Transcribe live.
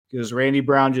because Randy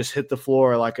Brown just hit the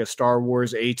floor like a Star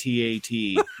Wars AT-AT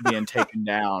being taken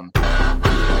down.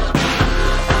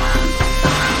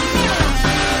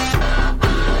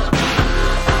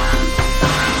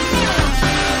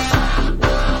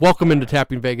 Welcome into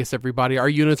Tapping Vegas, everybody. Our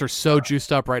units are so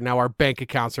juiced up right now. Our bank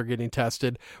accounts are getting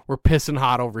tested. We're pissing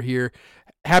hot over here.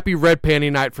 Happy Red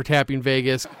Panty Night for Tapping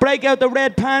Vegas. Break out the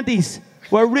red panties.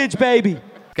 We're rich, baby.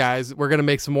 Guys, we're going to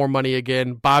make some more money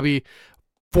again. Bobby,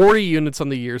 40 units on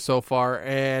the year so far,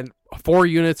 and 4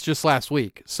 units just last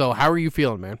week. So how are you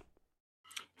feeling, man?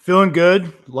 Feeling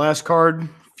good. Last card a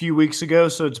few weeks ago,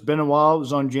 so it's been a while. It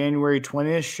was on January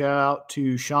 20th. Shout out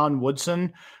to Sean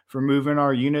Woodson for moving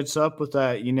our units up with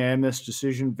that unanimous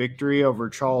decision victory over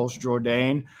Charles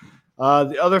Jourdain.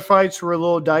 The other fights were a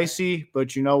little dicey,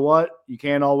 but you know what? You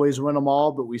can't always win them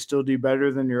all, but we still do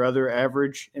better than your other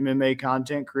average MMA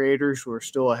content creators who are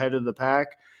still ahead of the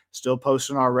pack, still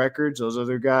posting our records. Those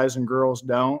other guys and girls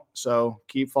don't. So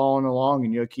keep following along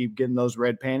and you'll keep getting those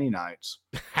red panty nights.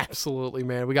 Absolutely,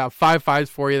 man. We got 5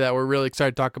 fights for you that we're really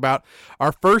excited to talk about.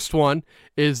 Our first one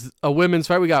is a women's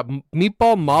fight. We got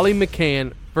Meatball Molly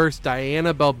McCann versus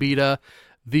Diana Belbita,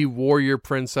 the Warrior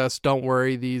Princess. Don't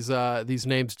worry, these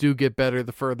names do get better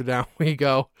the further down we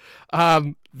go.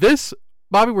 This,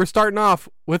 Bobby, we're starting off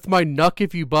with my Nuck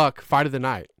If You Buck fight of the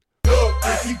night.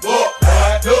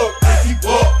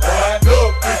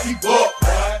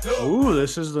 Ooh,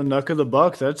 this is the Nuck of the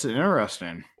Buck. That's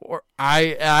interesting. Or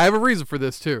I have a reason for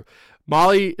this too.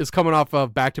 Molly is coming off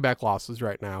of back-to-back losses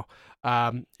right now.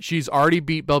 She's already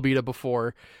beat Belbita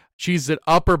before. She's an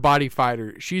upper body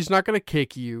fighter. She's not going to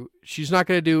kick you. She's not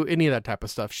going to do any of that type of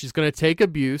stuff. She's going to take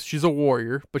abuse. She's a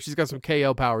warrior, but she's got some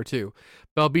KO power too.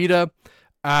 Belbita,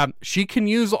 she can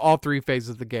use all 3 phases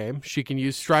of the game. She can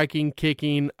use striking,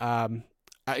 kicking.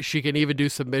 She can even do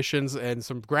submissions and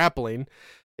some grappling.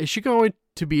 Is she going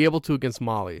to be able to against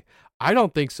Molly? I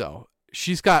don't think so.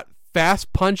 She's got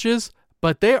fast punches,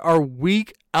 but they are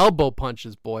weak elbow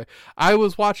punches, boy. I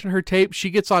was watching her tape.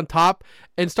 She gets on top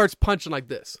and starts punching like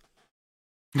this.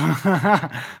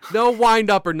 No wind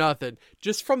up or nothing.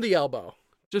 Just from the elbow.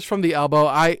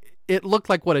 It looked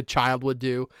like what a child would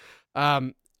do.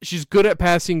 She's good at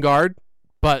passing guard,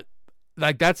 but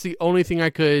like that's the only thing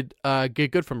I could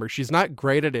get good from her. She's not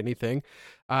great at anything.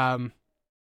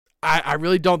 I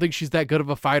really don't think she's that good of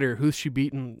a fighter. Who's she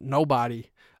beating?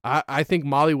 Nobody. I think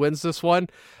Molly wins this one.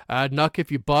 Nuck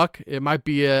if you buck. It might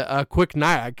be a quick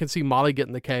night. I can see Molly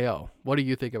getting the KO. What do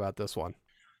you think about this one?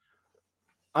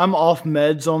 I'm off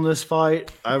meds on this fight.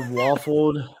 I've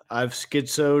waffled. I've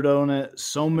schizoed on it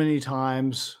so many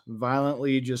times,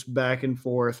 violently just back and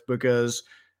forth, because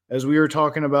as we were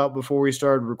talking about before we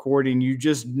started recording, you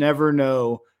just never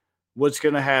know what's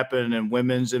going to happen in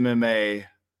women's MMA.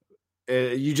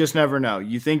 You just never know.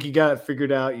 You think you got it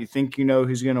figured out. You think you know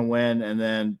who's going to win, and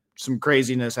then some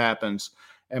craziness happens.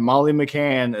 And Molly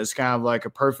McCann is kind of like a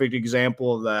perfect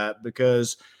example of that,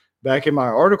 because back in my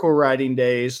article writing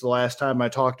days, the last time I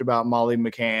talked about Molly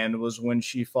McCann was when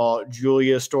she fought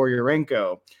Julia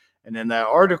Storyarenko. And in that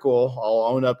article,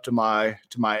 I'll own up to my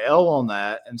L on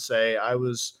that and say I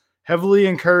was heavily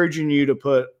encouraging you to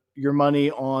put your money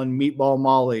on Meatball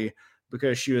Molly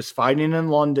because she was fighting in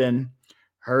London.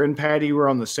 Her and Patty were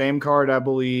on the same card, I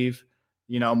believe.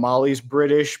 You know, Molly's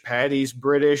British, Patty's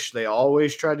British. They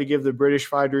always try to give the British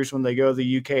fighters when they go to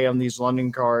the UK on these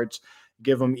London cards,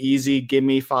 give them easy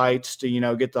gimme fights to, you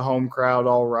know, get the home crowd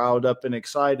all riled up and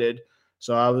excited.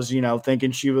 So I was, you know,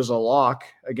 thinking she was a lock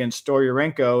against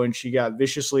Storyarenko, and she got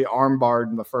viciously armbarred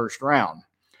in the first round.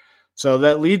 So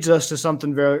that leads us to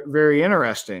something very, very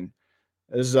interesting.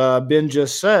 As Ben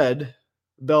just said,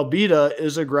 Belbita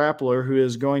is a grappler who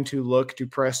is going to look to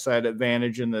press that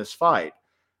advantage in this fight.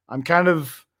 I'm kind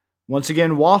of, once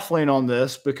again, waffling on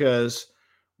this because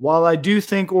while I do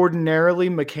think ordinarily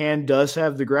McCann does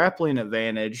have the grappling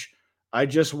advantage, I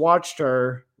just watched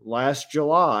her last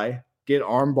July get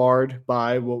armbarred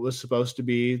by what was supposed to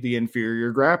be the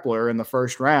inferior grappler in the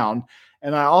first round.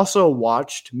 And I also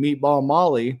watched Meatball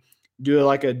Molly do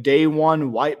like a day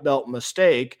one white belt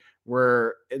mistake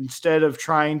where instead of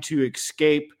trying to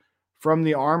escape from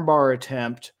the armbar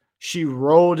attempt, she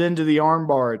rolled into the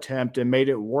armbar attempt and made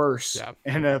it worse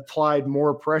and applied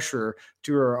more pressure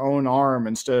to her own arm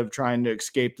instead of trying to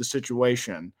escape the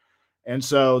situation. And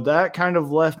so that kind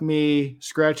of left me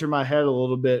scratching my head a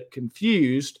little bit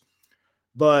confused.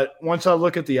 But once I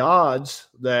look at the odds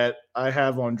that I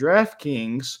have on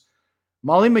DraftKings,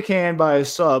 Molly McCann by a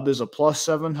sub is a plus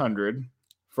 700.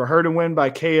 For her to win by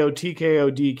KO, TKO,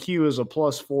 DQ is a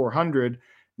plus 400.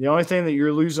 The only thing that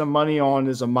you're losing money on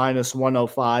is a minus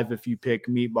 105 if you pick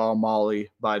Meatball Molly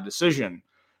by decision.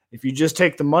 If you just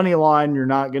take the money line, you're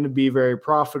not going to be very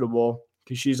profitable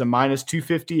because she's a minus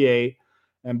 258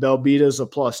 and Belbita's a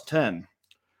plus 10.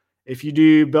 If you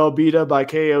do Belbita by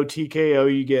KO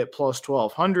TKO, you get plus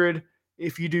 1200.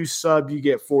 If you do sub, you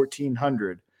get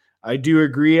 1400. I do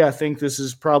agree. I think this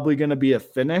is probably going to be a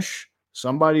finish.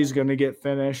 Somebody's going to get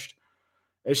finished.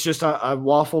 It's just I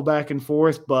waffle back and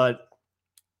forth, but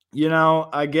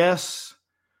I guess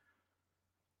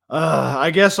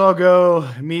I'll go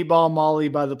Meatball Molly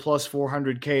by the plus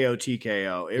 400 KO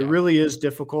TKO. It really is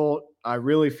difficult. I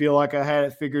really feel like I had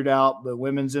it figured out, but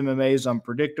women's MMA is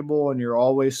unpredictable, and you're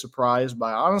always surprised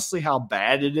by honestly how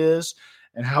bad it is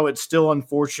and how it still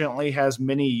unfortunately has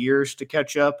many years to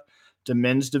catch up to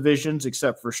men's divisions,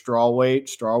 except for strawweight.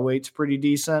 Strawweight's pretty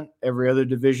decent. Every other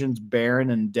division's barren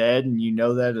and dead, and you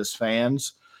know that as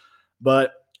fans.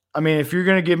 But I mean, if you're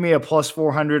going to give me a plus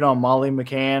 400 on Molly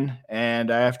McCann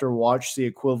and I have to watch the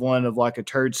equivalent of like a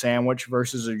turd sandwich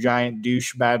versus a giant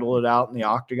douche battle it out in the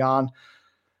octagon,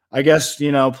 I guess,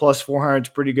 plus 400 is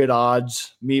pretty good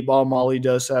odds. Meatball Molly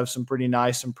does have some pretty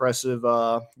nice, impressive,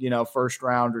 first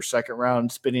round or second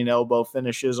round spinning elbow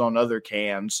finishes on other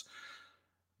cans.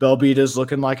 Belbita's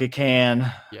looking like a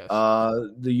can. Yes.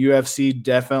 The UFC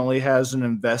definitely has an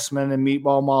investment in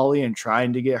Meatball Molly and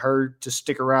trying to get her to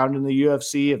stick around in the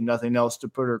UFC, if nothing else, to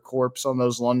put her corpse on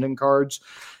those London cards.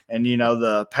 And,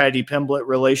 the Paddy Pimblett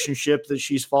relationship that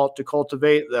she's fought to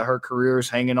cultivate, that her career is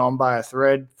hanging on by a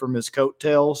thread from his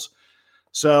coattails.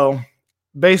 So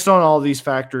based on all these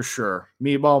factors, sure.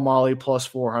 Meatball Molly plus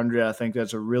 400, I think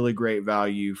that's a really great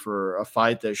value for a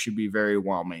fight that should be very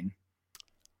whelming.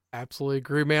 Absolutely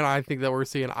agree, man. I think that we're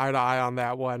seeing eye to eye on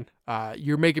that one.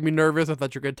 You're making me nervous. I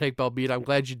thought you were going to take Belbita. I'm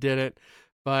glad you didn't.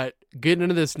 But getting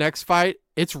into this next fight,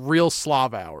 it's real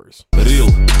Slav hours. Real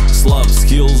Slav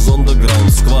skills on the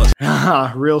ground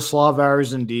squad. Real Slav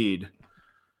hours indeed.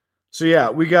 So yeah,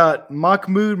 we got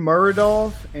Mahmoud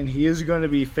Muradov, and he is going to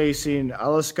be facing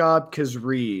Aliskab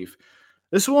Kazriv.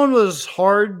 This one was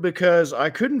hard because I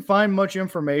couldn't find much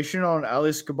information on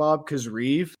Aliskab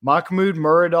Kazriv. Mahmoud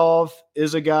Muradov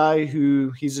is a guy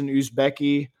he's an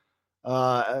Uzbeki.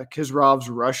 Kazrov's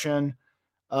Russian.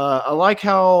 I like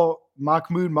how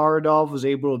Mahmoud Muradov was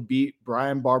able to beat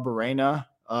Brian Barberena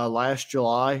last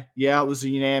July. Yeah, it was a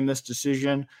unanimous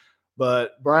decision.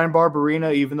 But Brian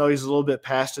Barberena, even though he's a little bit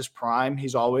past his prime,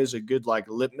 he's always a good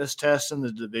litmus test in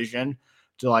the division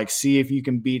to see if you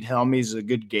can beat him. He's a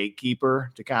good gatekeeper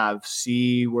to kind of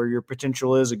see where your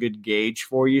potential is, a good gauge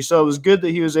for you. So it was good that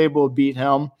he was able to beat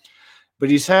him. But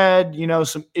he's had,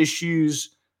 some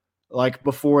issues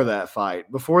before that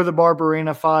fight. Before the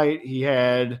Barberena fight, he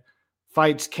had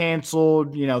fights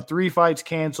canceled, 3 fights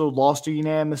canceled, lost a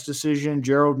unanimous decision.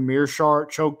 Gerald Mearshart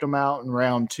choked him out in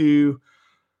round 2.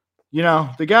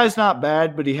 The guy's not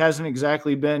bad, but he hasn't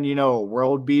exactly been, a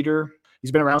world beater.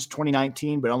 He's been around since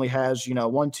 2019, but only has,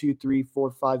 1, 2, 3,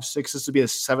 4, 5, 6. This would be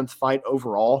his 7th fight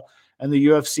overall in the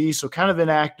UFC. So kind of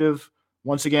inactive.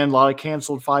 Once again, a lot of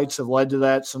canceled fights have led to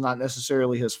that. So not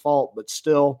necessarily his fault, but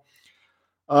still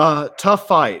tough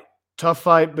fight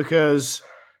because,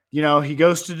 he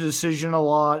goes to decision a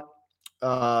lot.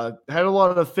 Had a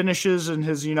lot of finishes in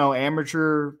his,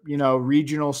 amateur,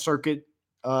 regional circuit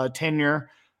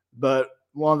tenure. But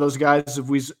one of those guys,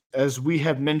 as we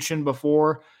have mentioned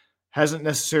before, hasn't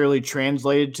necessarily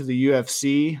translated to the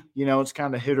UFC. It's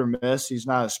kind of hit or miss. He's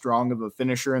not as strong of a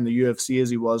finisher in the UFC as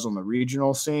he was on the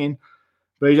regional scene.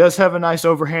 But he does have a nice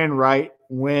overhand right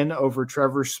win over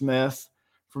Trevor Smith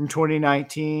from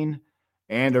 2019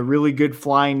 and a really good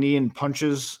flying knee and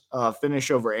punches finish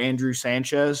over Andrew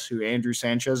Sanchez, who Andrew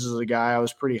Sanchez is a guy I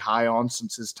was pretty high on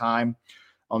since his time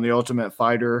on The Ultimate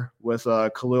Fighter with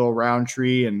Khalil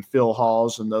Roundtree and Phil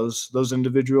Halls and those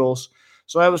individuals.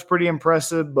 So that was pretty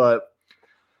impressive, but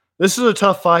this is a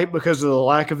tough fight because of the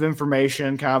lack of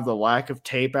information, kind of the lack of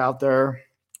tape out there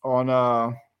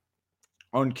on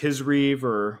Kizreev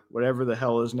or whatever the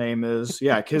hell his name is.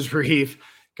 Yeah, Kizreev.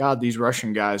 God, these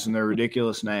Russian guys and their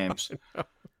ridiculous names.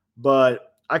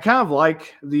 But I kind of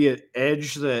like the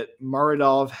edge that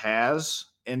Muradov has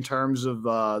in terms of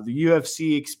the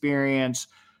UFC experience,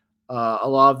 a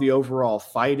lot of the overall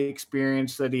fight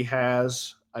experience that he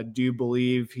has. I do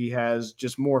believe he has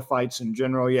just more fights in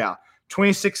general. Yeah,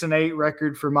 26-8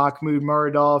 record for Mahmoud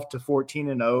Muradov to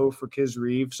 14-0 for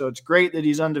Kizreev. So it's great that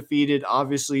he's undefeated.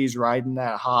 Obviously, he's riding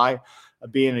that high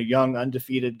of being a young,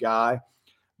 undefeated guy.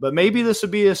 But maybe this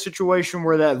would be a situation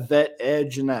where that vet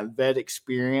edge and that vet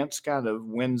experience kind of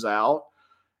wins out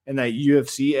and that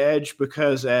UFC edge,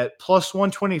 because at plus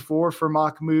 124 for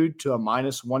Mahmoud to a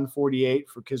minus 148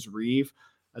 for Kizreev,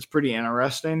 that's pretty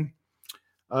interesting.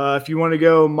 If you want to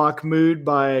go Mahmoud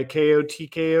by KO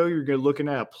TKO, you're looking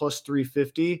at a plus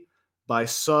 350. By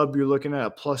sub, you're looking at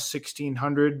a plus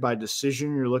 1600. By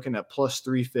decision, you're looking at plus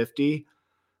 350.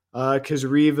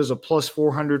 Kazariv is a plus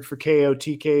 400 for KO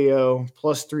TKO,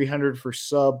 plus 300 for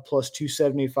sub, plus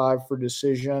 275 for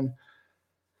decision.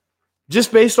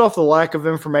 Just based off the lack of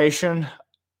information,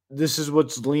 this is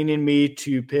what's leaning me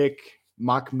to pick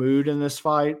Mahmoud in this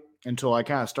fight until I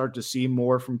kind of start to see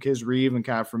more from Kazariv and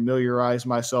kind of familiarize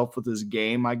myself with his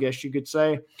game, I guess you could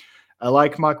say. I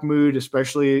like Mahmoud,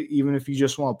 especially even if you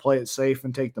just want to play it safe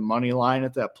and take the money line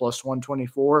at that plus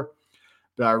 124.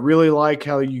 But I really like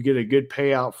how you get a good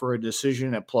payout for a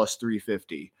decision at plus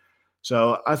 350.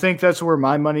 So I think that's where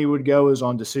my money would go, is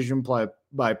on decision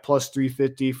by plus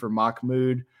 350 for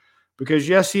Mahmoud. Because,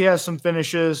 yes, he has some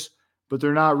finishes, but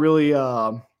they're not really,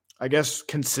 I guess,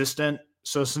 consistent.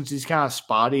 So since he's kind of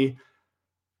spotty,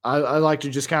 I like to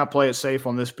just kind of play it safe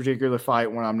on this particular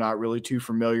fight when I'm not really too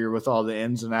familiar with all the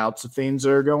ins and outs of things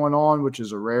that are going on, which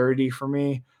is a rarity for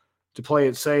me to play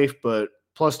it safe. But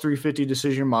plus 350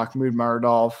 decision, Mahmoud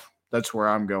Muradov, that's where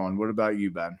I'm going. What about you,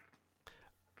 Ben?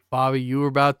 Bobby, you were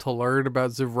about to learn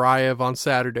about Zavraev on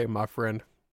Saturday, my friend.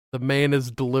 The man is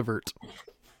delivered.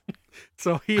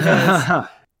 So he has,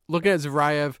 looking at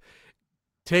Zavraev,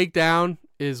 takedown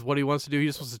is what he wants to do. He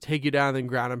just wants to take you down and then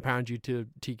ground and pound you to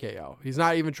TKO. He's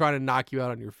not even trying to knock you out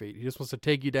on your feet. He just wants to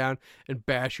take you down and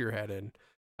bash your head in.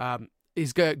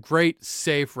 He's got great,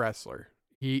 safe wrestler.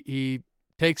 He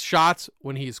takes shots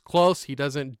when he's close. He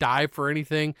doesn't dive for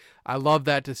anything. I love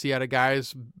that to see out of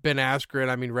guys. Ben Askren,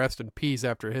 I mean, rest in peace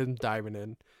after him diving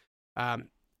in.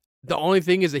 The only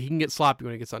thing is that he can get sloppy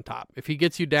when he gets on top. If he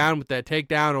gets you down with that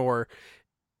takedown, or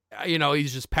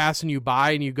he's just passing you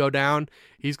by and you go down,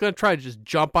 he's going to try to just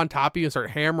jump on top of you and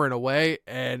start hammering away,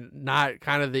 and not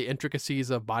kind of the intricacies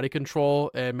of body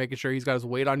control and making sure he's got his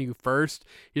weight on you first.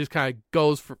 He just kind of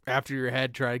goes after your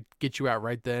head, try to get you out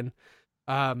right then.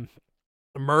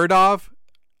 Muradov,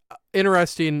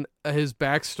 interesting, his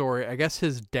backstory. I guess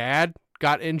his dad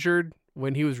got injured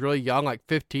when he was really young, like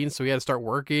 15, so he had to start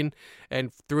working,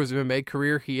 and through his MMA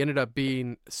career, he ended up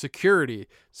being security,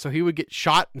 so he would get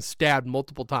shot and stabbed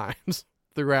multiple times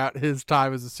throughout his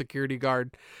time as a security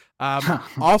guard.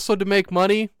 Also, to make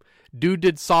money, dude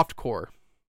did softcore.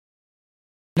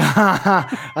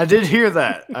 I did hear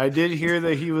that. I did hear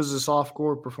that he was a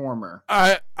softcore performer.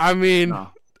 I mean,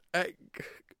 No.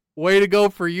 Way to go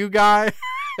for you, guy.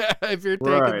 If you're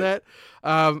taking Right.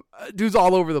 that. Dude's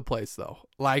all over the place, though.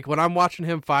 Like, when I'm watching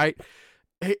him fight,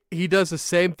 he does the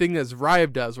same thing as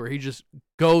Ryev does, where he just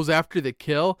goes after the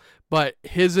kill, but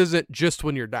his isn't just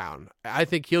when you're down. I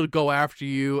think he'll go after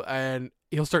you, and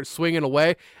he'll start swinging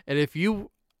away, and if you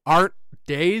aren't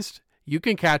dazed, you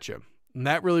can catch him, and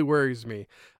that really worries me.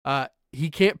 He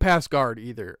can't pass guard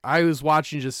either. I was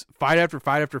watching just fight after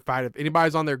fight after fight. If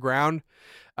anybody's on their ground,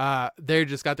 they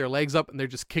just got their legs up and they're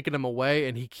just kicking him away,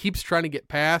 and he keeps trying to get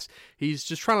past. He's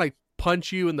just trying to like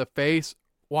punch you in the face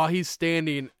while he's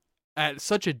standing at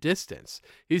such a distance.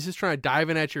 He's just trying to dive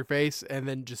in at your face and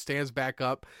then just stands back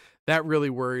up. That really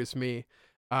worries me.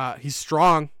 He's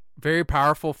strong, very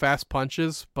powerful, fast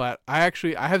punches, but I have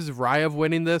Zavraev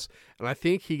winning this, and I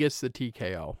think he gets the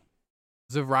TKO.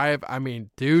 Zavraev, I mean,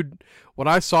 dude, what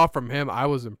I saw from him, I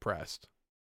was impressed.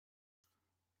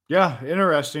 Yeah,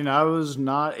 interesting. I was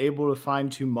not able to find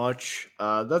too much.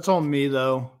 That's on me,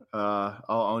 though. I'll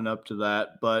own up to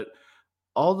that. But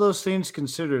all those things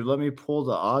considered, let me pull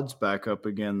the odds back up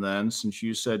again then, since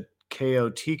you said KO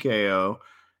TKO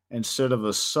instead of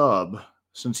a sub,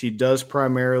 since he does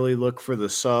primarily look for the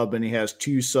sub, and he has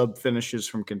 2 sub finishes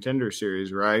from Contender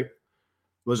Series, right?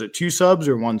 Was it 2 subs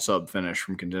or 1 sub finish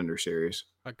from Contender Series?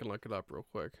 I can look it up real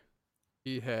quick.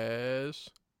 He has...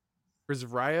 For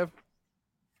Zavraev?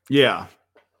 Yeah.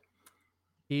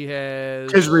 He has...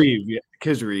 Kizreev,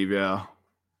 yeah.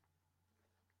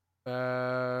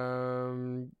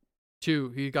 2.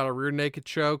 He got a rear naked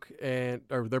choke,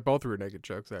 or they're both rear naked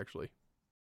chokes, actually.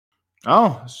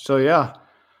 Oh, so yeah.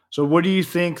 So what do you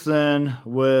think then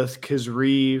with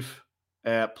Kizreev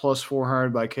at plus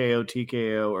 400 by KO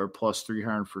TKO or plus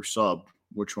 300 for sub?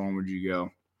 Which one would you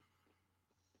go?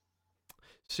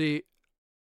 See,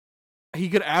 he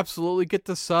could absolutely get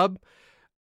the sub,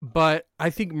 but I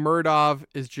think Muradov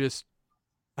is just...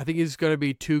 I think he's going to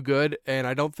be too good, and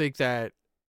I don't think that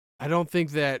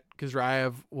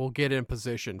Kizraev will get in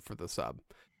position for the sub.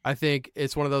 I think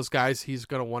it's one of those guys he's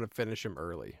going to want to finish him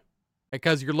early.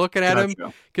 Because you're looking at him,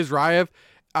 Kizraev,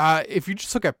 if you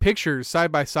just look at pictures side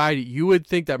by side, you would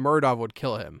think that Muradov would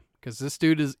kill him. Because this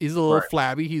dude he's a little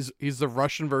flabby. He's the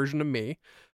Russian version of me.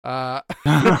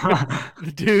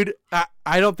 Dude,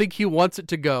 I don't think he wants it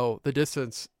to go the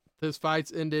distance. His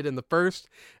fights ended in the first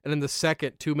and in the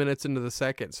second, 2 minutes into the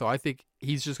second. So I think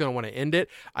he's just going to want to end it.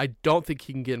 I don't think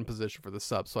he can get in position for the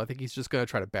sub. So I think he's just going to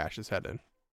try to bash his head in.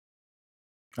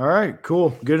 All right, cool.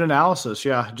 Good analysis.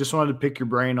 Yeah, just wanted to pick your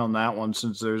brain on that one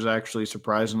since there's actually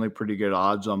surprisingly pretty good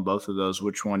odds on both of those,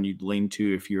 which one you'd lean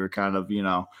to if you were kind of,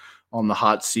 on the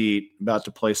hot seat, about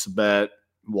to place a bet,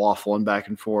 waffling back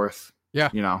and forth. Yeah.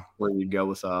 Where you'd go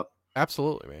with that.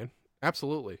 Absolutely, man.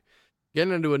 Absolutely.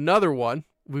 Getting into another one,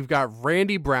 we've got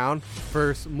Randy Brown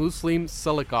versus Muslim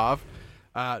Silikov.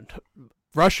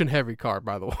 Russian heavy card,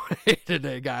 by the way,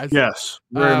 today, guys. Yes,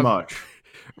 very much.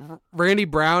 Randy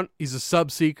Brown, he's a sub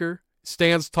seeker,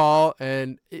 stands tall,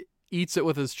 and eats it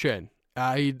with his chin.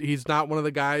 He's not one of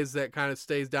the guys that kind of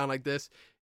stays down like this.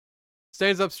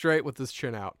 Stands up straight with his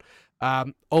chin out.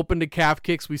 Open to calf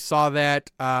kicks. We saw that.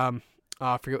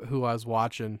 I forget who I was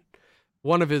watching.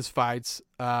 One of his fights.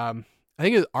 I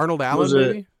think it's Arnold Allen,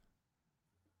 maybe?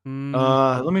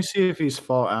 Let me see if he's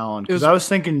fought Allen. Because I was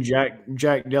thinking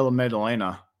Jack Della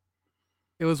Maddalena.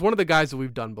 It was one of the guys that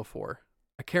we've done before.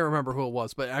 I can't remember who it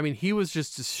was, but I mean, he was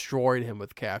just destroying him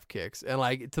with calf kicks, and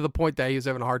like to the point that he was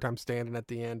having a hard time standing at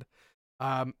the end.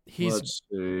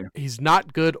 He's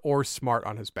not good or smart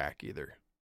on his back either.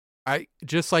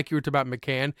 Just like you were talking about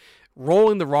McCann,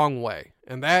 rolling the wrong way,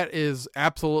 and that is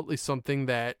absolutely something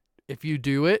that if you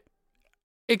do it,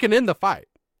 it can end the fight.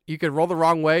 You could roll the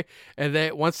wrong way, and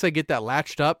then once they get that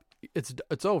latched up,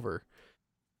 it's over.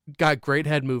 Got great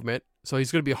head movement, so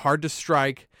he's going to be hard to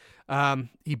strike.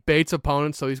 He baits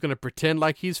opponents, so he's going to pretend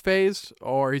like he's phased,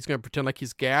 or he's going to pretend like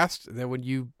he's gassed. And then when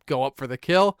you go up for the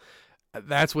kill,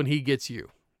 that's when he gets you.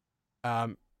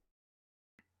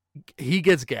 He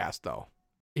gets gassed, though.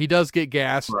 He does get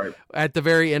gassed right at the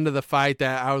very end of the fight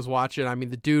that I was watching. I mean,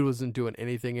 the dude wasn't doing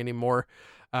anything anymore.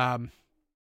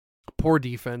 Poor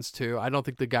defense, too. I don't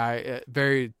think the guy,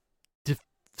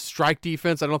 strike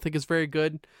defense, I don't think is very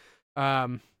good.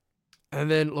 And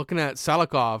then looking at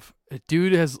Salikov, a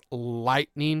dude has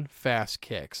lightning fast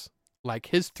kicks. Like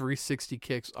his 360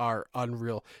 kicks are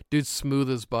unreal. Dude's smooth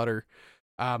as butter.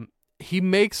 He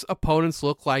makes opponents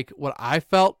look like what I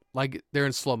felt like they're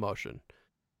in slow motion.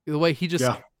 The way he just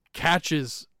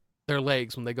catches their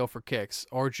legs when they go for kicks,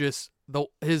 or just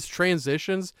his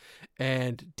transitions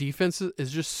and defense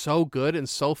is just so good and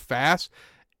so fast.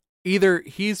 Either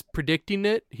he's predicting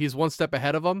it, he's one step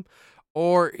ahead of them,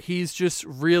 or he's just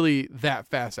really that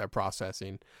fast at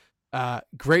processing.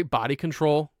 Great body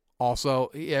control. Also,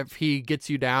 if he gets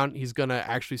you down, he's going to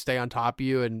actually stay on top of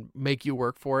you and make you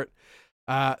work for it.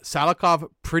 Salikov,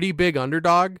 pretty big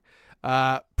underdog.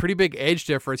 Pretty big age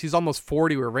difference. He's almost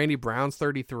 40 where Randy Brown's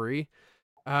 33.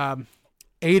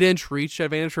 8-inch reach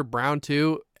advantage for Brown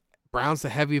too. Brown's the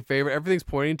heavy favorite. Everything's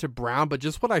pointing to Brown, but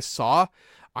just what I saw,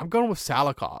 I'm going with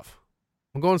Salikov.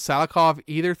 I'm going Salikov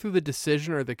either through the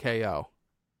decision or the KO.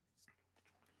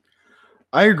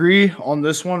 I agree on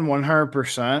this one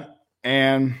 100%.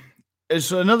 And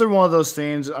it's another one of those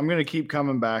things. I'm going to keep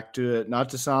coming back to it, not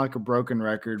to sound like a broken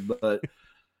record, but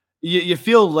you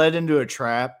feel led into a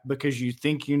trap because you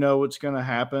think you know what's going to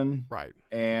happen. Right.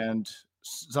 And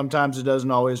sometimes it doesn't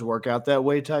always work out that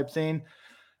way type thing.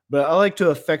 But I like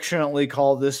to affectionately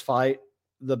call this fight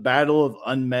the battle of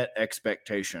unmet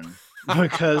expectation.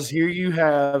 Because here you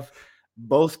have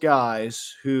both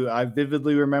guys who I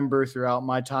vividly remember throughout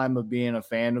my time of being a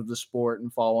fan of the sport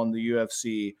and following the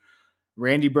UFC.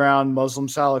 Randy Brown, Muslim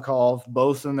Salikov,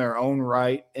 both in their own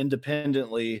right,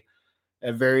 independently,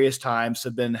 at various times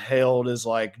have been hailed as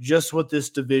like just what this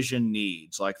division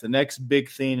needs, like the next big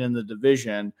thing in the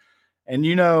division. And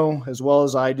you know, as well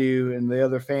as I do and the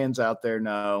other fans out there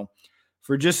know,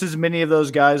 for just as many of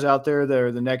those guys out there that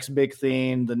are the next big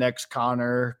thing, the next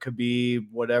Connor, Khabib,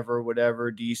 whatever,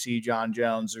 DC, John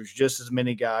Jones, there's just as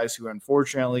many guys who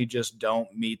unfortunately just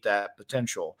don't meet that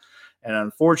potential. And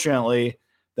unfortunately,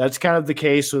 that's kind of the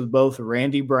case with both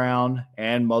Randy Brown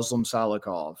and Muslim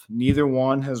Salikov. Neither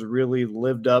one has really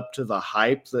lived up to the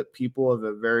hype that people have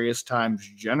at various times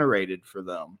generated for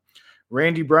them.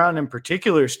 Randy Brown in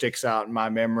particular sticks out in my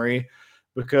memory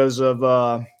because of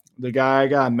the guy I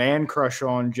got a man crush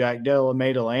on, Jack Della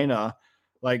Maddalena,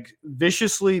 like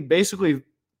viciously, basically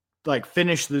like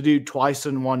finished the dude twice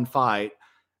in one fight,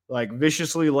 like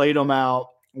viciously laid him out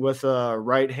with a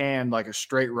right hand, like a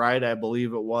straight right, I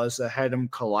believe it was, that had him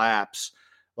collapse,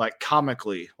 like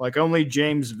comically. Like only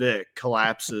James Vick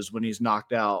collapses when he's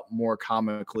knocked out more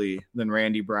comically than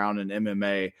Randy Brown in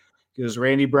MMA. Because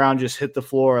Randy Brown just hit the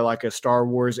floor like a Star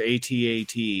Wars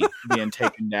AT-AT being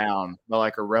taken down by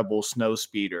like a rebel snow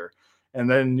speeder. And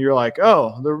then you're like,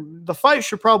 oh, the fight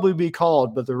should probably be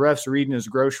called, but the ref's reading his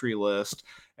grocery list.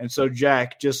 And so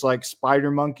Jack, just like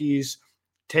spider monkeys,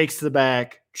 takes the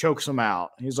back, chokes him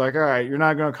out. He's like, all right, you're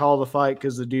not going to call the fight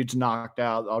because the dude's knocked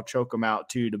out. I'll choke him out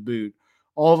too to boot.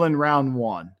 All in round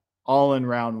one. All in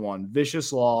round one.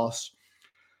 Vicious loss.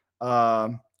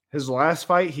 His last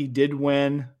fight, he did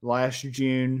win last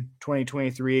June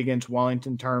 2023 against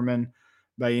Wellington Turman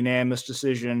by unanimous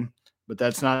decision, but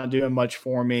that's not doing much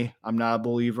for me. I'm not a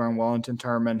believer in Wellington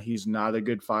Turman. He's not a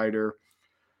good fighter.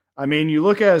 I mean, you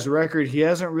look at his record, he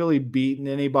hasn't really beaten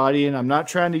anybody, and I'm not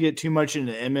trying to get too much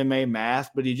into MMA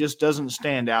math, but he just doesn't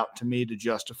stand out to me to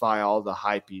justify all the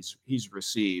hype he's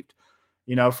received.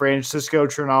 You know, Francisco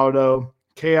Trinaldo,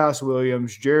 Chaos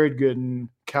Williams, Jared Gooden,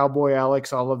 Cowboy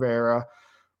Alex Oliveira,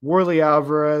 Worley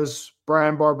Alvarez,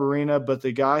 Brian Barberina, but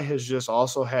the guy has just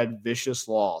also had vicious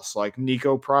loss. Like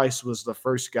Nico Price was the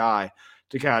first guy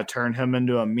to kind of turn him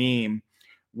into a meme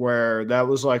where that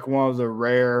was like one of the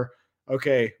rare,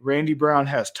 okay, Randy Brown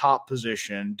has top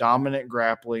position, dominant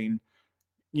grappling,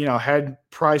 you know, had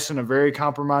Price in a very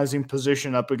compromising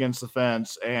position up against the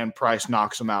fence, and Price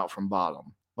knocks him out from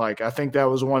bottom. Like, I think that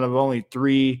was one of only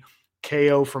 3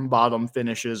 KO from bottom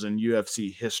finishes in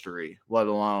UFC history, let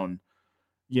alone,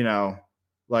 you know,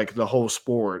 like the whole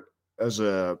sport as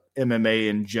a MMA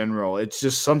in general. It's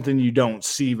just something you don't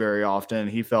see very often.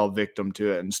 He fell victim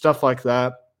to it and stuff like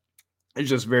that. It's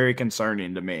just very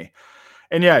concerning to me.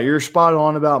 And yeah, you're spot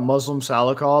on about Muslim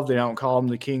Salikov. They don't call him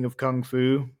the king of Kung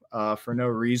Fu for no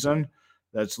reason.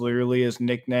 That's literally his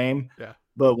nickname. Yeah.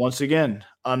 But once again,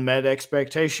 unmet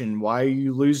expectation. Why are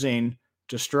you losing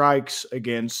to strikes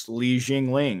against Li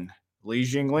Jingling? Li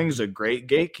Jingling's a great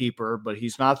gatekeeper, but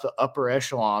he's not the upper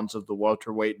echelons of the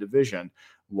welterweight division.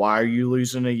 Why are you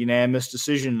losing a unanimous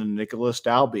decision to Nicholas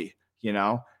Dalby? You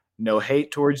know, no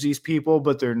hate towards these people,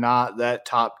 but they're not that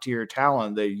top tier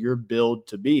talent that you're billed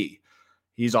to be.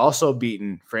 He's also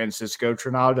beaten Francisco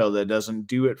Trinaldo. That doesn't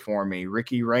do it for me.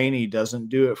 Ricky Rainey doesn't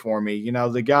do it for me. You know,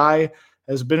 the guy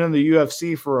has been in the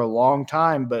UFC for a long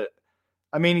time, but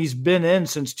I mean, he's been in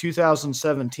since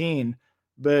 2017,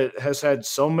 but has had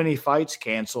so many fights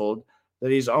canceled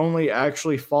that he's only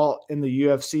actually fought in the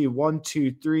UFC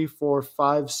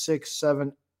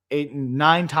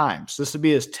 9 times. This would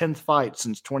be his 10th fight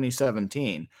since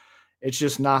 2017. It's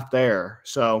just not there.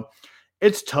 So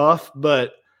it's tough,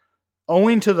 but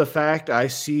owing to the fact I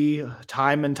see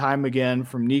time and time again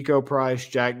from Nico Price,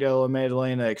 Jack Della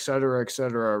Maddalena, et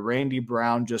cetera, Randy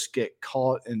Brown just get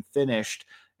caught and finished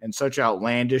in such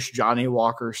outlandish Johnny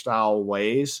Walker style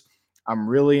ways. I'm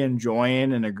really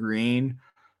enjoying and agreeing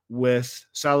with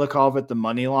Salikov at the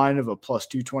money line of a plus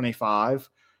 225.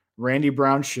 Randy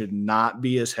Brown should not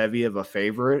be as heavy of a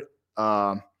favorite.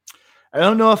 I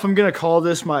don't know if I'm going to call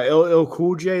this my LL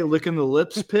Cool J licking the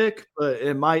lips pick, but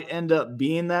it might end up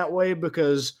being that way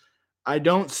because I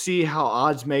don't see how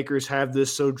odds makers have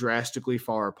this so drastically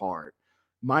far apart.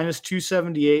 Minus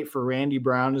 278 for Randy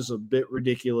Brown is a bit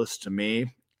ridiculous to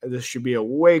me. This should be a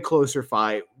way closer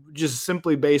fight, just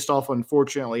simply based off,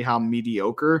 unfortunately, how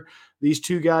mediocre these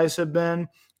two guys have been.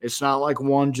 It's not like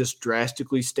one just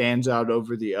drastically stands out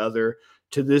over the other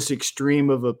to this extreme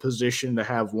of a position to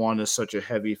have one as such a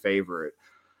heavy favorite.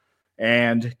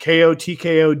 And KO,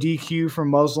 TKO, DQ for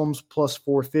Muslims plus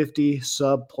 450,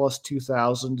 sub plus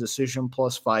 2,000, decision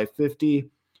plus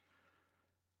 550.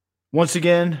 Once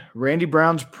again, Randy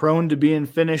Brown's prone to being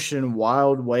finished in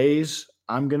wild ways.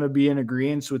 I'm going to be in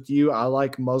agreement with you. I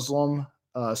like Muslim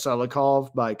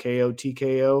Salikov by KO,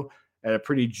 TKO at a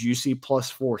pretty juicy plus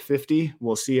 450.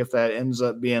 We'll see if that ends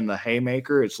up being the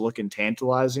haymaker. It's looking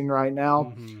tantalizing right now.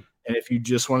 Mm-hmm. And if you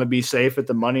just want to be safe at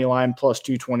the money line plus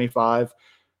 225,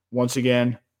 once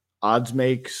again, odds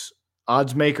makers,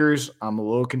 I'm a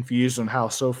little confused on how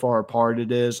so far apart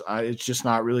it is. It's just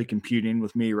not really computing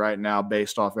with me right now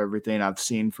based off everything I've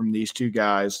seen from these two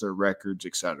guys, their records,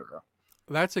 etc.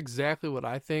 That's exactly what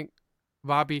I think,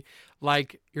 Bobby.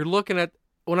 Like, you're looking at,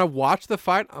 when I watch the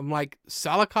fight, I'm like,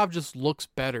 Salikov just looks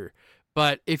better.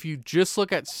 But if you just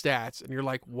look at stats and you're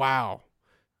like, wow,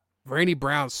 Randy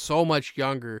Brown's so much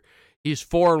younger. He's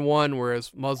 4-1,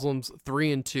 whereas Muslim's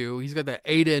 3-2. He's got that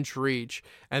 8-inch reach.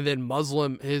 And then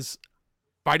Muslim, his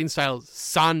fighting style is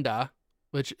Sanda,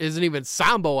 which isn't even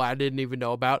Sambo. I didn't even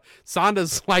know about.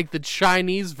 Sanda's like the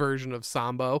Chinese version of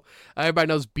Sambo. Everybody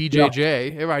knows BJJ.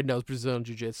 Yeah. Everybody knows Brazilian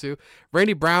Jiu-Jitsu.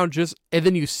 Randy Brown just, and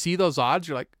then you see those odds,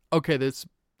 you're like, okay, that's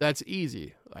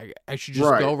easy. Like, I should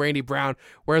just go Randy Brown.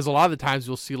 Whereas a lot of the times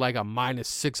you'll see like a minus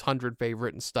 600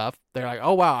 favorite and stuff. They're like,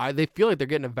 oh wow, they feel like they're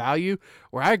getting a value.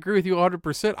 Where I agree with you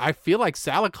 100%. I feel like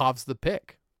Salikov's the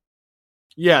pick.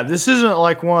 Yeah, this isn't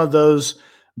like one of those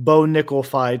Bo Nickel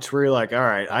fights where you're like, all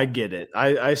right, I get it.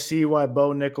 I see why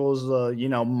Bo Nickel's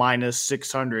minus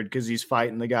 600 because he's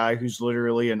fighting the guy who's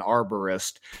literally an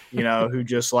arborist, who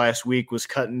just last week was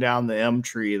cutting down the M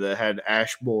tree that had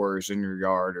ash borers in your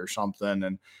yard or something.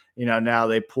 And, now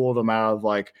they pulled him out of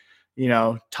like,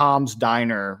 Tom's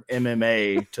Diner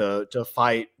MMA to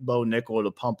fight Bo Nickel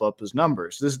to pump up his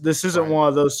numbers. This isn't Right. one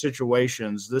of those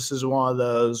situations. This is one of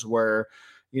those where,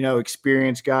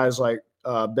 experienced guys like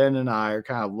Ben and I are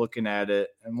kind of looking at it.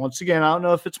 And once again, I don't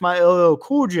know if it's my LL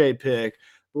Cool J pick,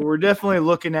 but we're definitely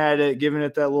looking at it, giving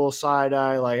it that little side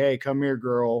eye, like, hey, come here,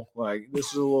 girl. Like, this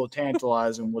is a little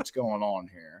tantalizing what's going on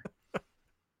here.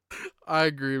 I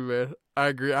agree, man. I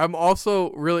agree. I'm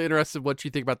also really interested in what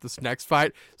you think about this next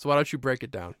fight. So why don't you break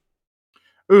it down?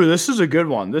 Ooh, this is a good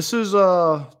one. This is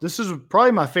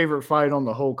probably my favorite fight on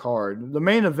the whole card. The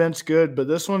main event's good, but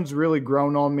this one's really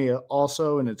grown on me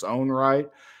also in its own right.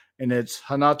 And it's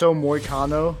Hanato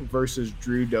Moicano versus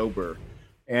Drew Dober.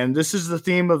 And this is the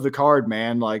theme of the card,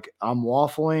 man. Like, I'm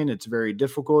waffling. It's very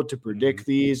difficult to predict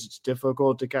these. It's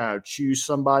difficult to kind of choose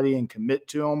somebody and commit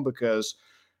to them because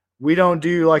we don't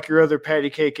do like your other patty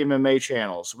cake MMA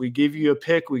channels. We give you a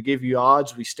pick, we give you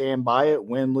odds, we stand by it,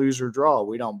 win, lose, or draw.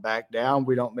 We don't back down,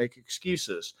 we don't make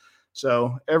excuses.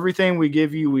 So everything we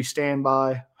give you, we stand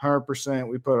by 100%.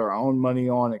 We put our own money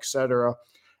on, etc.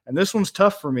 And this one's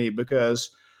tough for me because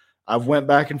I've went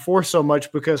back and forth so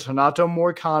much because Hanato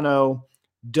Moicano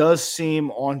does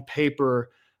seem on paper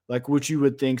like what you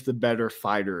would think the better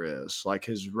fighter is. Like,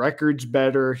 his record's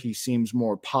better. He seems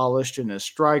more polished in his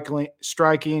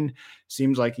striking.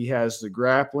 Seems like he has the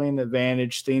grappling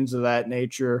advantage, things of that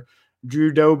nature.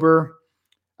 Drew Dober,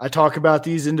 I talk about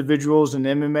these individuals in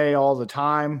MMA all the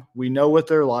time. We know what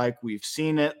they're like. We've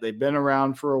seen it. They've been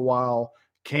around for a while.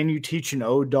 Can you teach an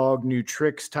old dog new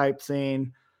tricks type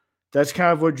thing? That's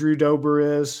kind of what Drew Dober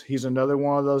is. He's another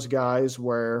one of those guys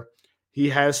where he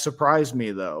has surprised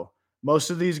me, though.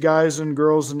 Most of these guys and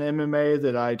girls in MMA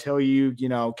that I tell you,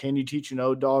 can you teach an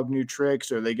old dog new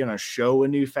tricks? Are they going to show a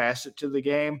new facet to the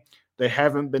game? They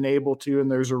haven't been able to,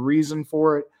 and there's a reason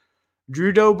for it.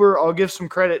 Drew Dober, I'll give some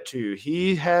credit to.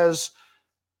 He has,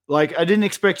 like, I didn't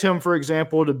expect him, for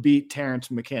example, to beat Terrence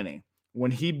McKinney.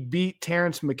 When he beat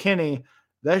Terrence McKinney,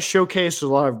 that showcased a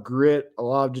lot of grit, a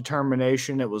lot of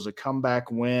determination. It was a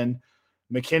comeback win.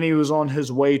 McKinney was on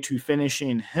his way to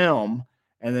finishing him,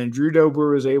 and then Drew Dober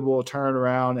was able to turn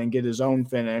around and get his own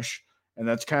finish, and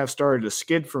that's kind of started to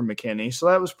skid for McKinney. So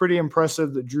that was pretty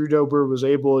impressive that Drew Dober was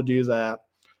able to do that,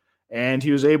 and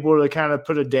he was able to kind of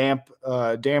put a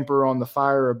damper on the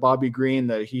fire of Bobby Green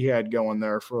that he had going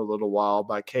there for a little while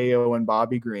by KO and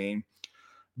Bobby Green.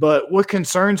 But what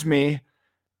concerns me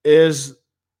is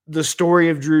the story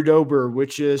of Drew Dober,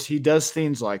 which is he does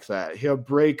things like that. He'll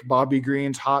break Bobby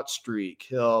Green's hot streak.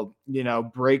 He'll,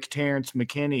 break Terrence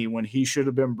McKinney when he should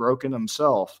have been broken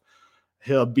himself.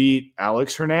 He'll beat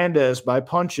Alex Hernandez by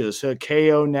punches. He'll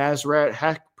KO Nasrat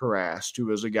Haqparast, who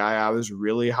was a guy I was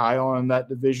really high on in that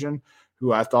division,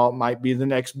 who I thought might be the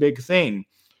next big thing.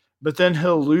 But then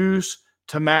he'll lose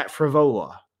to Matt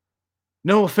Frivola.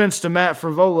 No offense to Matt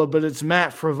Frivola, but it's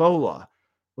Matt Frivola.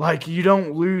 Like, you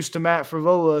don't lose to Matt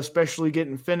Frivola, especially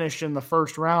getting finished in the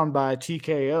first round by a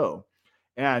TKO.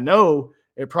 And I know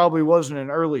it probably wasn't an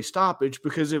early stoppage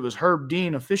because it was Herb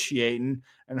Dean officiating,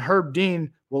 and Herb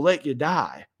Dean will let you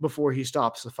die before he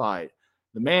stops the fight.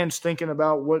 The man's thinking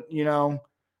about what,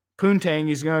 poontang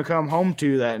he's going to come home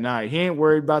to that night. He ain't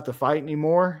worried about the fight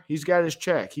anymore. He's got his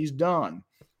check. He's done.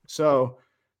 So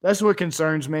that's what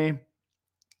concerns me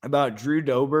about Drew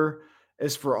Dober,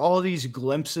 is for all these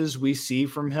glimpses we see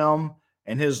from him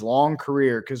and his long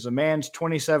career, because the man's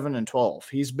 27-12.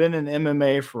 He's been in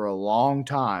MMA for a long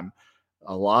time.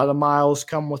 A lot of miles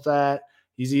come with that.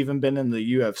 He's even been in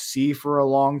the UFC for a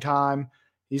long time.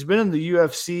 He's been in the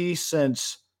UFC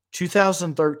since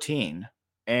 2013.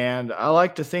 And I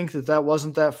like to think that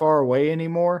wasn't that far away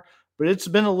anymore, but it's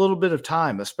been a little bit of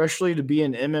time, especially to be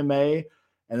in MMA.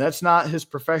 And that's not his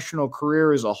professional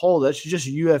career as a whole. That's just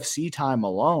UFC time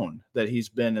alone that he's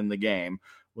been in the game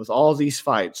with all these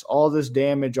fights, all this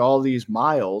damage, all these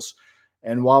miles.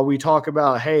 And while we talk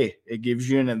about, hey, it gives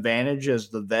you an advantage as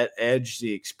the vet edge,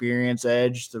 the experience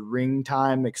edge, the ring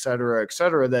time, et cetera,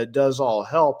 that does all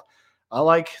help. I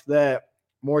like that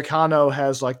Moicano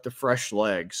has like the fresh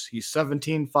legs. He's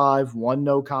 17-5, won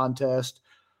no contest.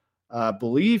 I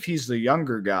believe he's the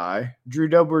younger guy. Drew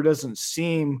Dober doesn't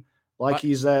seem like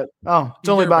he's that. Oh, it's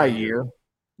only by a year.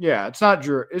 Yeah, it's not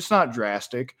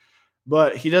drastic,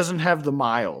 but he doesn't have the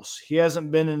miles. He hasn't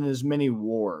been in as many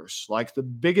wars. Like, the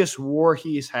biggest war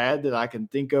he's had that I can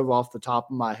think of off the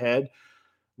top of my head,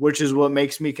 which is what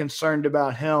makes me concerned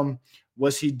about him,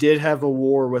 was he did have a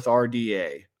war with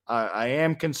RDA. I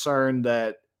am concerned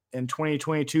that in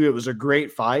 2022, it was a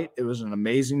great fight. It was an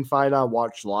amazing fight I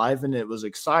watched live, and it was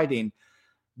exciting.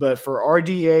 But for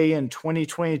RDA in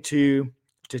 2022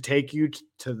 to take you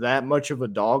to that much of a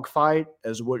dogfight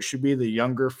as what should be the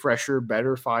younger, fresher,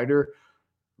 better fighter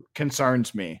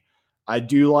concerns me. I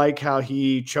do like how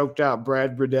he choked out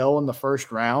Brad Riddell in the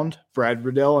first round. Brad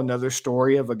Riddell, another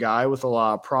story of a guy with a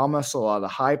lot of promise, a lot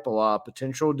of hype, a lot of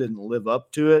potential, didn't live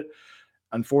up to it.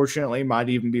 Unfortunately, might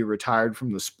even be retired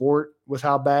from the sport with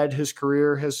how bad his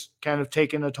career has kind of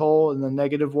taken a toll in the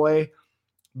negative way.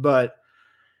 But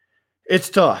it's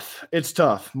tough. It's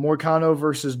tough. Moicano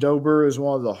versus Dober is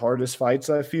one of the hardest fights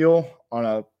I feel on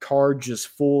a card just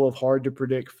full of hard to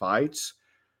predict fights.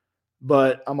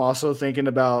 But I'm also thinking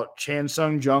about Chan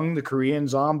Sung Jung, the Korean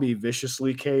zombie,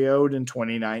 viciously KO'd in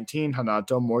 2019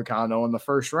 Hanato Moicano in the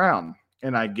first round.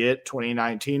 And I get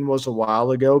 2019 was a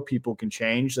while ago. People can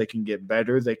change. They can get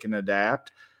better. They can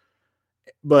adapt.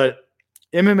 But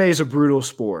MMA is a brutal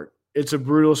sport. It's a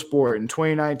brutal sport. In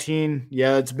 2019,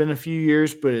 yeah, it's been a few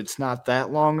years, but it's not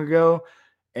that long ago.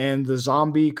 And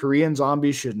the Korean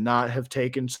zombie should not have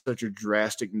taken such a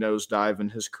drastic nosedive in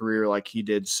his career like he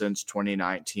did since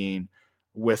 2019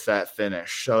 with that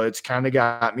finish. So it's kind of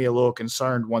got me a little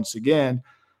concerned once again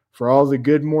for all the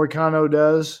good Moicano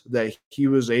does that he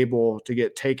was able to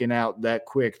get taken out that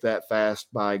quick, that fast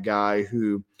by a guy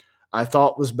who I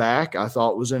thought was back, I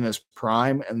thought was in his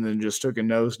prime, and then just took a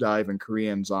nosedive in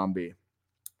Korean zombie.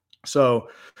 So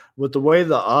with the way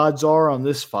the odds are on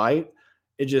this fight,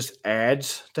 it just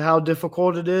adds to how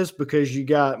difficult it is because you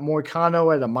got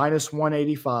Moicano at a minus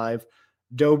 185,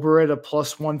 Dober at a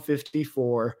plus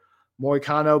 154,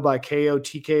 Moicano by KO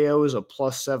TKO is a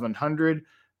plus 700,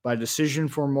 by decision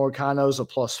for Moicano is a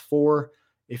plus 4.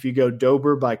 If you go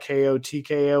Dober by KO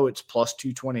TKO, it's plus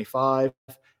 225.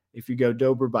 If you go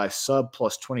Dober by sub,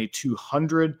 plus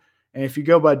 2,200. And if you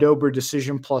go by Dober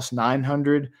decision, plus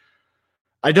 900.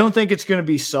 I don't think it's going to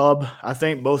be sub. I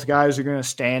think both guys are going to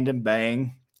stand and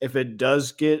bang. If it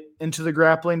does get into the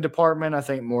grappling department, I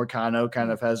think Moicano kind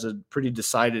of has a pretty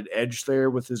decided edge there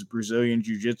with his Brazilian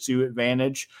jiu-jitsu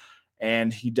advantage.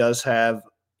 And he does have,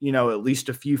 at least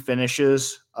a few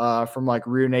finishes from like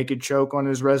rear naked choke on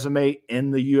his resume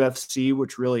in the UFC,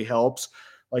 which really helps.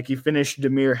 Like he finished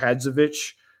Damir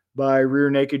Hadzovic by rear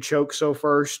naked choke so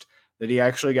first that he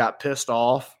actually got pissed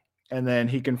off. And then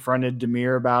he confronted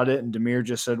Damir about it, and Damir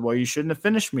just said, well, you shouldn't have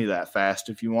finished me that fast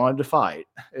if you wanted to fight.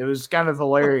 It was kind of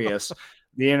hilarious,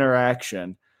 the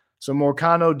interaction. So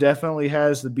Moicano definitely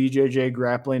has the BJJ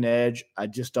grappling edge. I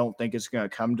just don't think it's going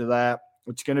to come to that.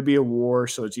 It's going to be a war,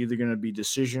 so it's either going to be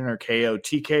decision or KO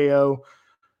TKO.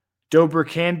 Dober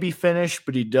can be finished,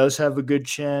 but he does have a good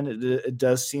chin. It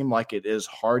does seem like it is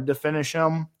hard to finish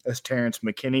him, as Terrence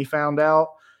McKinney found out.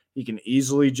 He can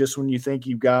easily, just when you think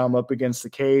you've got him up against the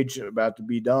cage, about to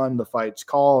be done, the fight's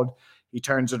called, he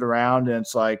turns it around and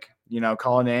it's like,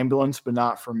 call an ambulance, but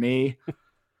not for me.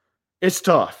 It's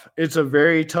tough. It's a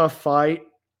very tough fight,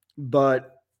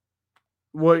 but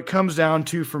what it comes down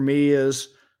to for me is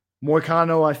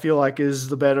Moicano, I feel like, is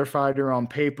the better fighter on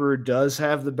paper, does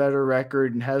have the better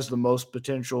record, and has the most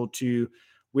potential to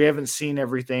 – we haven't seen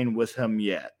everything with him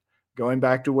yet. Going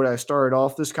back to what I started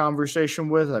off this conversation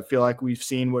with, I feel like we've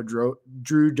seen what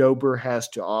Drew Dober has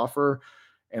to offer.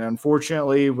 And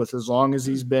unfortunately, with as long as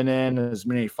he's been in, as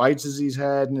many fights as he's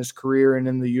had in his career and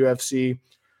in the UFC,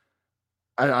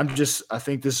 I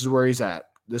think this is where he's at.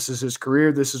 This is his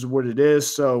career. This is what it is.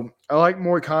 So I like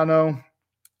Moicano.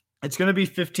 It's going to be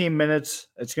 15 minutes.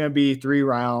 It's going to be 3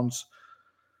 rounds.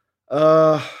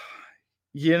 Since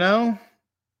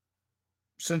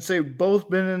they've both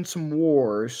been in some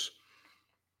wars,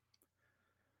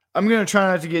 I'm going to try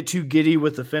not to get too giddy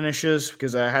with the finishes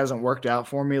because that hasn't worked out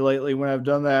for me lately when I've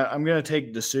done that. I'm going to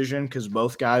take decision because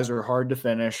both guys are hard to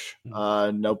finish.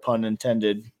 No pun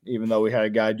intended, even though we had a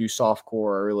guy do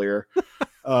softcore earlier.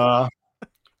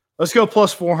 Let's go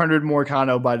plus 400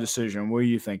 Moicano by decision. What are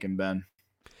you thinking, Ben?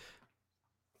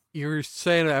 You're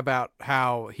saying about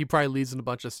how he probably leads in a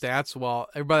bunch of stats. Well,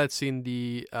 everybody that's seen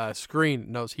the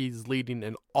screen knows he's leading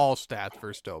in all stats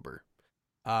versus Dober.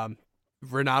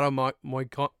 Renato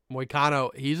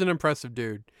Moicano, he's an impressive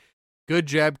dude. Good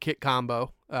jab kick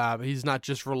combo. He's not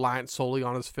just reliant solely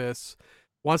on his fists.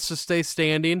 Wants to stay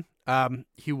standing.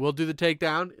 He will do the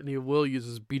takedown, and he will use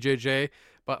his BJJ.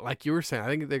 But like you were saying, I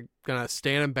think they're going to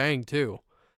stand and bang too.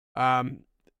 Not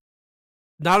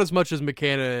as much as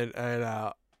McKenna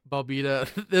and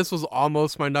Belbita. This was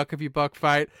almost my knuck if you buck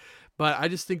fight. But I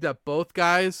just think that both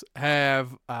guys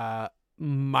have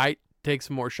might take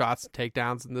some more shots and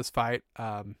takedowns in this fight.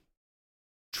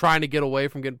 trying to get away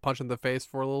from getting punched in the face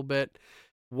for a little bit.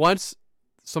 Once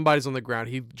somebody's on the ground,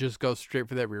 he just goes straight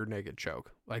for that rear naked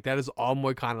choke. Like, that is all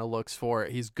Moicano looks for.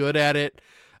 He's good at it.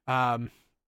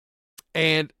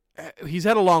 And he's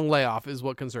had a long layoff is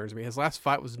what concerns me. His last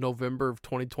fight was November of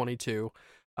 2022.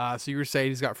 So you were saying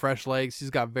he's got fresh legs. He's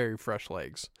got very fresh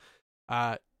legs.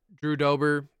 Drew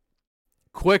Dober,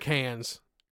 quick hands,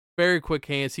 very quick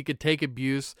hands. He could take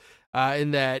abuse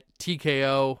in that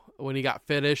TKO when he got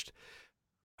finished.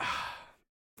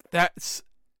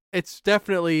 It's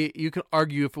definitely, you can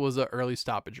argue if it was an early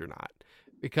stoppage or not,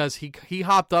 because he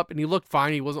hopped up and he looked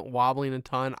fine. He wasn't wobbling a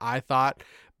ton, I thought,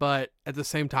 but at the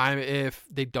same time, if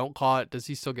they don't call it, does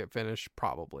he still get finished?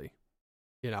 Probably.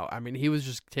 I mean, he was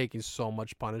just taking so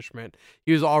much punishment.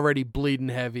 He was already bleeding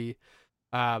heavy.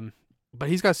 But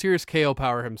he's got serious KO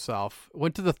power himself.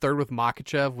 Went to the third with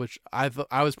Makhachev, which I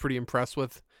was pretty impressed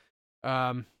with.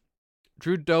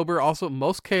 Drew Dober, also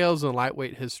most KOs in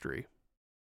lightweight history.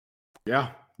 Yeah,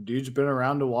 dude's been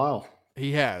around a while.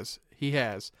 He has.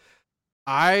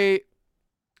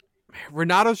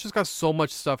 Renato's just got so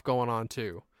much stuff going on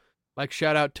too. Like,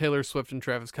 shout out Taylor Swift and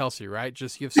Travis Kelce, right?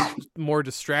 Just gives more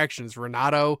distractions.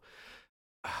 Renato,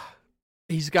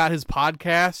 he's got his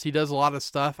podcast. He does a lot of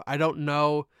stuff. I don't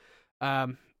know.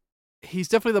 He's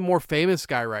definitely the more famous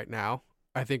guy right now.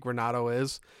 I think Renato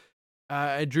is.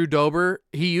 And Drew Dober,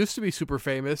 he used to be super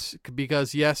famous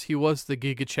because, yes, he was the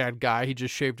Giga Chad guy. He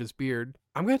just shaved his beard.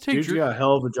 I'm going to take Dude's got a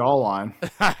hell of a jawline.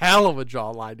 A hell of a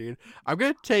jawline, dude. I'm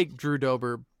going to take Drew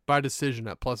Dober by decision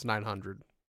at plus 900.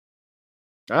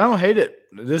 I don't hate it.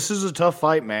 This is a tough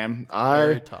fight, man.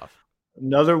 Very tough.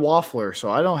 Another waffler, so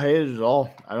I don't hate it at all.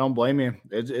 I don't blame you.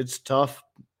 It's tough,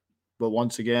 but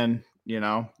once again,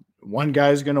 one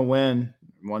guy's gonna win,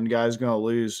 one guy's gonna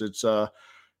lose. It's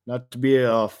not to be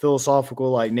a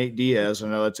philosophical like Nate Diaz. I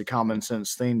know that's a common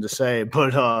sense thing to say,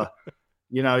 but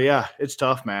yeah, it's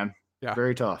tough, man. Yeah,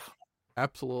 very tough.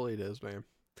 Absolutely, it is, man.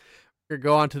 We're gonna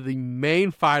go on to the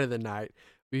main fight of the night.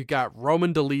 We've got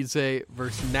Roman Dolidze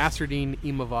versus Nasruddin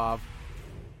Imavov.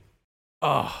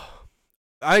 Oh,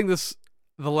 I think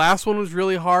the last one was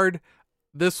really hard.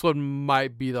 This one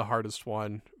might be the hardest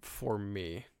one for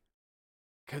me.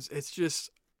 Because it's just,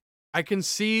 I can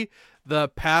see the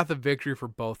path of victory for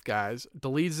both guys.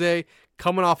 Dolidze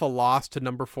coming off a loss to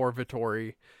number 4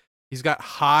 Vettori. He's got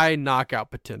high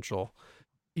knockout potential.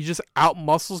 He just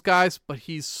out-muscles guys, but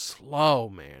he's slow,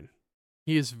 man.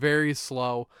 He is very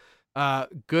slow.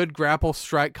 Good grapple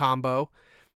strike combo.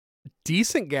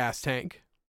 Decent gas tank.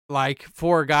 Like,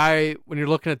 for a guy, when you're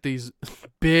looking at these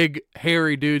big,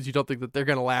 hairy dudes, you don't think that they're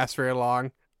going to last very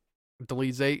long.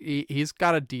 Dolidze, he's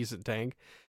got a decent tank.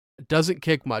 Doesn't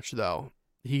kick much, though.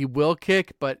 He will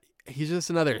kick, but he's just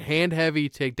another hand-heavy,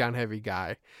 takedown-heavy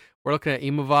guy. We're looking at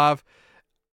Imavov.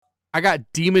 I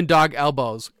got demon dog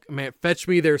elbows. Man, fetch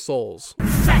me their souls.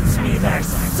 Fetch me their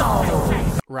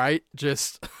souls! Right?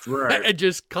 Just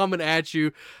coming at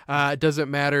you. It doesn't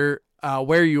matter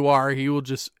where you are. He will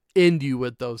just end you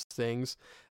with those things.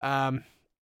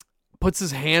 Puts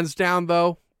his hands down,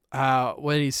 though,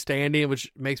 when he's standing,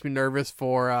 which makes me nervous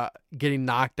for getting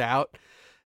knocked out.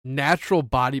 Natural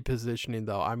body positioning,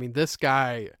 though. I mean, this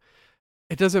guy,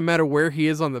 it doesn't matter where he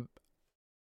is on the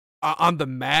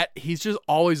mat. He's just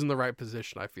always in the right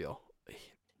position, I feel.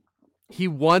 He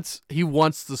wants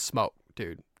the smoke,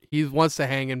 dude. He wants to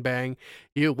hang and bang.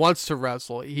 He wants to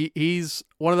wrestle. He's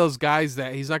one of those guys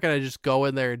that he's not going to just go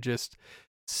in there and just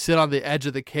sit on the edge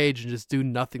of the cage and just do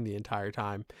nothing the entire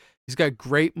time. He's got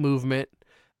great movement,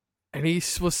 and he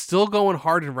was still going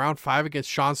hard in round 5 against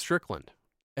Sean Strickland.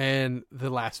 And the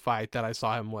last fight that I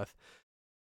saw him with.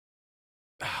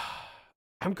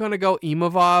 I'm going to go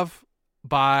Imavov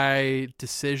by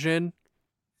decision,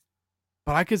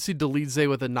 but I could see Dolidze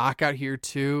with a knockout here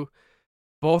too.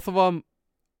 Both of them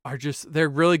are they're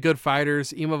really good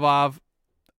fighters. Imavov,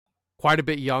 quite a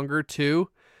bit younger too.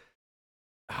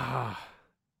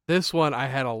 This one I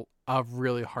had a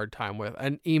really hard time with.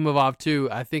 And Imavov too,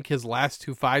 I think his last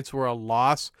 2 fights were a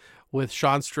loss with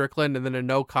Sean Strickland and then a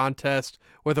no contest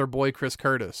with our boy Chris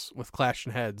Curtis with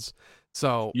Clashing Heads.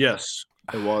 So yes,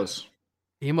 it was.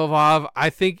 Imavov, I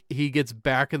think he gets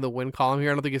back in the win column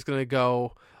here. I don't think it's going to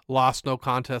go loss, no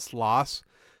contest, loss.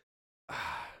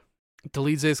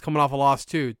 Dolidze is coming off a loss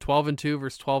too. 12-2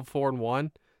 versus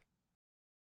 12-4-1.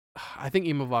 I think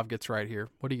Imavov gets right here.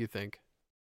 What do you think?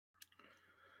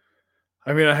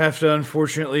 I mean, I have to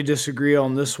unfortunately disagree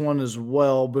on this one as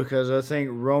well, because I think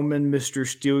Roman Mr.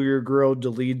 Steal Your Girl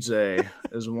Dolidze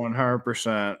is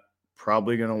 100%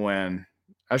 probably going to win.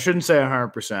 I shouldn't say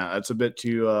 100%. That's a bit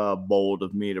too bold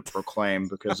of me to proclaim,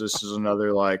 because this is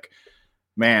another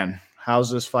man,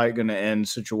 how's this fight going to end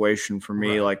situation for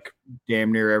me, Right. like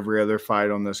damn near every other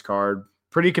fight on this card.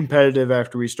 Pretty competitive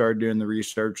after we started doing the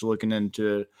research, looking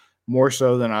into it more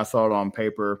so than I thought on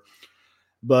paper.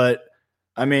 But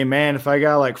I mean, man, if I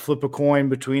got like flip a coin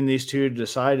between these two to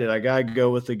decide it, I gotta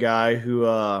go with the guy who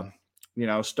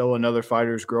stole another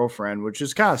fighter's girlfriend, which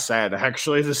is kind of sad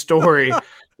actually. The story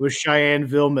with Cheyenne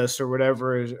Vilmas or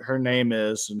whatever her name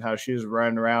is, and how she was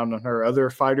running around on her other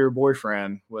fighter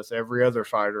boyfriend with every other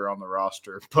fighter on the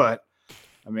roster. But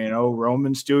I mean,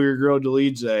 Roman, steal your girl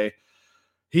Dolidze.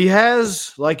 He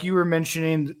has, like you were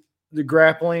mentioning, the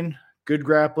grappling, good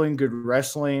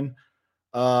wrestling.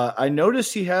 I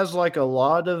noticed he has like a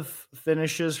lot of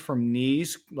finishes from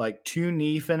knees, like 2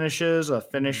 knee finishes, a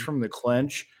finish Mhm. from the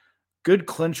clinch, good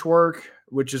clinch work,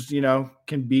 which is,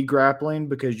 can be grappling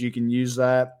because you can use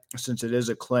that since it is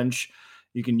a clinch.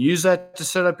 You can use that to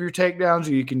set up your takedowns,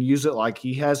 or you can use it like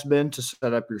he has been to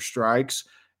set up your strikes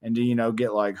and to,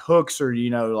 get like hooks or,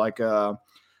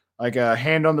 like a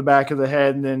hand on the back of the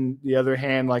head, and then the other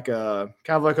hand like a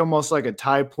kind of like almost like a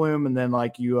tie plume, and then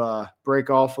like you break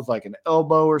off with like an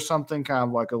elbow or something, kind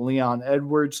of like a Leon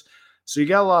Edwards. So you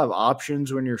got a lot of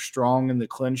options when you're strong in the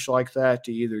clinch like that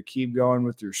to either keep going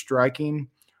with your striking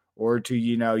or to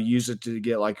use it to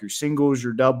get like your singles,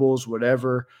 your doubles,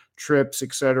 whatever, trips,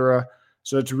 etc.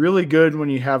 So it's really good when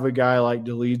you have a guy like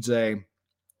Dolidze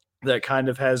that kind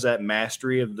of has that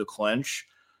mastery of the clinch.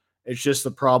 It's just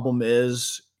the problem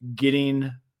is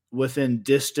getting within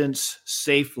distance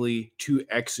safely to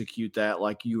execute that,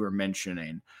 like you were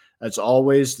mentioning. That's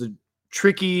always the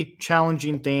tricky,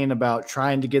 challenging thing about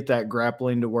trying to get that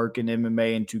grappling to work in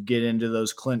MMA and to get into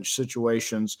those clinch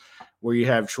situations where you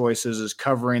have choices is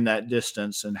covering that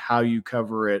distance and how you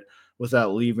cover it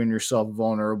without leaving yourself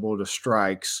vulnerable to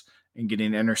strikes and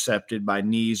getting intercepted by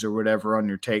knees or whatever on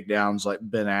your takedowns, like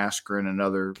Ben Askren and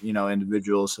other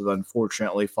individuals have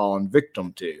unfortunately fallen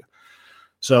victim to.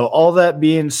 So all that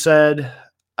being said,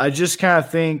 I just kind of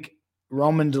think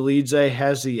Roman Dolidze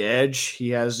has the edge. He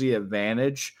has the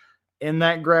advantage in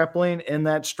that grappling, in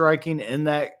that striking, in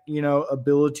that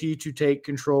ability to take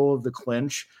control of the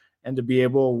clinch and to be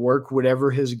able to work whatever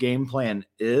his game plan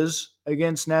is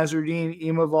against Nasruddin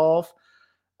Imavov.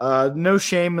 No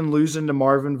shame in losing to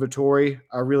Marvin Vittori.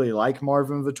 I really like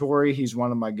Marvin Vittori. He's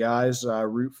one of my guys I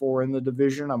root for in the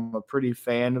division. I'm a pretty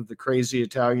fan of the crazy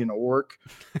Italian orc.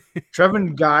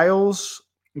 Trevin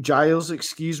Giles,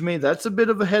 excuse me, that's a bit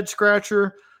of a head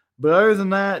scratcher. But other than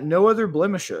that, no other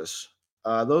blemishes.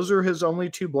 Those are his only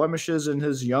 2 blemishes in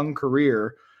his young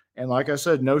career. And like I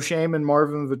said, no shame in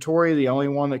Marvin Vittori. The only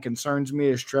one that concerns me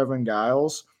is Trevin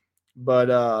Giles.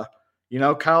 But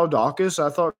Kyle Dawkins, I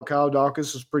thought Kyle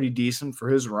Dawkins was pretty decent for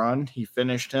his run. He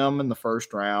finished him in the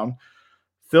first round.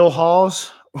 Phil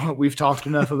Hawes, we've talked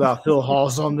enough about Phil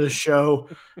Hawes on this show.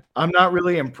 I'm not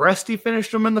really impressed he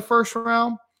finished him in the first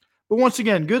round. But once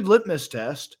again, good litmus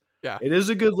test. Yeah. It is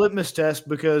a good litmus test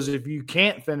because if you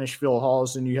can't finish Phil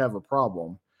Hawes, then you have a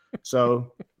problem.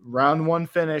 So round 1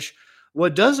 finish.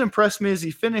 What does impress me is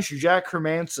he finished Jack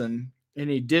Hermanson, and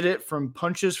he did it from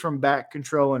punches from back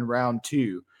control in round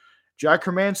 2. Jack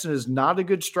Hermanson is not a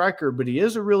good striker, but he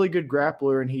is a really good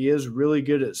grappler, and he is really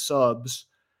good at subs.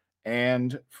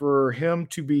 And for him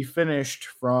to be finished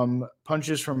from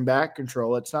punches from back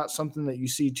control, it's not something that you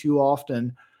see too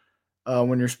often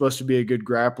when you're supposed to be a good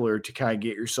grappler to kind of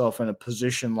get yourself in a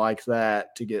position like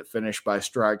that to get finished by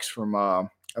strikes from a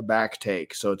back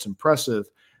take. So it's impressive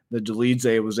that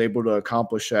Dolidze was able to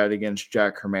accomplish that against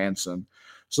Jack Hermanson.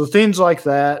 So things like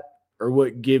that are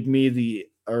what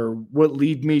what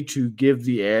lead me to give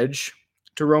the edge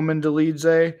to Roman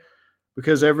Dolidze,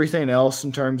 because everything else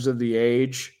in terms of the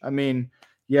age, I mean,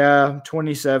 yeah,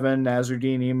 27,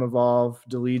 Nasruddin Imavov,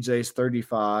 Dolidze's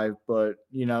 35, but,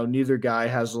 neither guy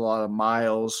has a lot of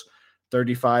miles.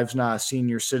 35 is not a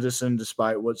senior citizen,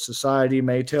 despite what society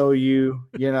may tell you.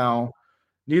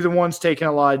 Neither one's taken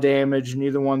a lot of damage.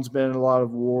 Neither one's been in a lot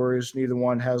of wars. Neither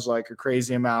one has like a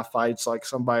crazy amount of fights like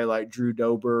somebody like Drew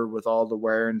Dober with all the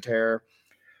wear and tear.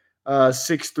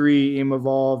 6'3",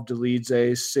 Imavov,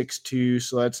 Dolidze 6'2",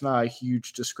 so that's not a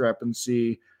huge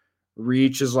discrepancy.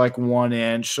 Reach is like 1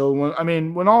 inch. So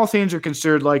when all things are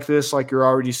considered like this, like you're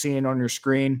already seeing on your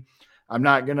screen, I'm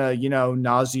not gonna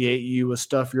nauseate you with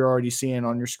stuff you're already seeing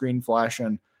on your screen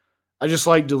flashing. I just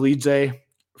like Dolidze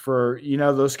for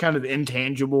those kind of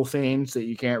intangible things that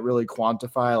you can't really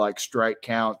quantify, like strike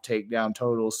count, takedown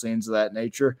totals, things of that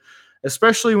nature.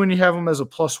 Especially when you have him as a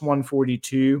plus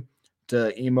 142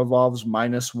 to Imavov's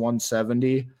minus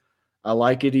 170. I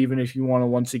like it even if you want to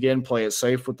once again play it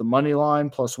safe with the money line.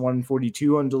 Plus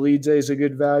 142 on Dolidze is a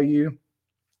good value.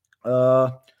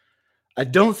 I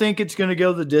don't think it's going to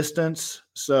go the distance.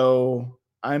 So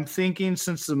I'm thinking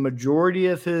since the majority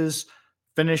of his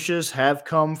finishes have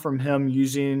come from him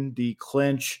using the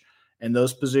clinch and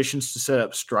those positions to set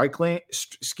up striking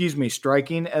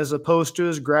as opposed to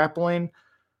his grappling.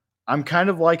 I'm kind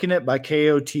of liking it by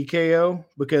KO TKO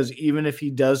because even if he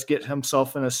does get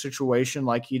himself in a situation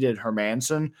like he did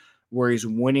Hermanson, where he's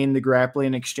winning the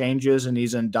grappling exchanges and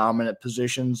he's in dominant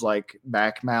positions like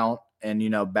back mount and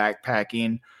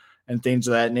backpacking and things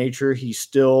of that nature, he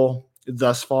still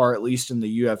thus far, at least in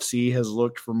the UFC, has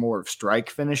looked for more of strike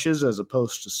finishes as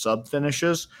opposed to sub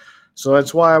finishes. So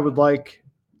that's why I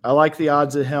like the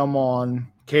odds of him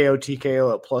on KO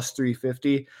TKO at plus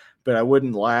 350. But I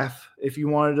wouldn't laugh if you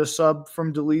wanted a sub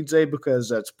from Dolidze because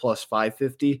that's plus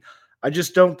 550. I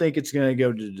just don't think it's going to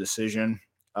go to decision.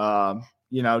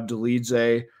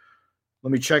 Dolidze,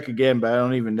 let me check again, but I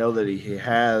don't even know that he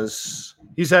has.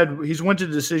 He's went to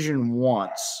decision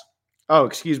once. Oh,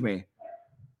 excuse me.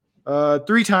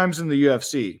 3 times in the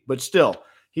UFC, but still,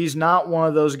 he's not one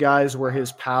of those guys where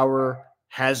his power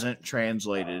hasn't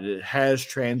translated. It has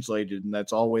translated, and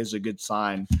that's always a good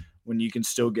sign when you can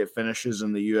still get finishes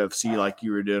in the UFC like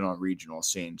you were doing on regional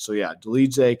scene. So yeah,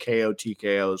 Dolidze KO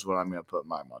TKO is what I'm going to put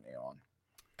my money on.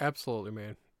 Absolutely,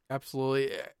 man.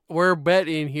 Absolutely. We're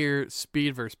betting here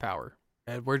speed versus power,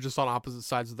 and we're just on opposite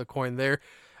sides of the coin there.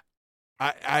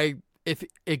 If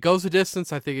it goes a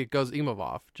distance, I think it goes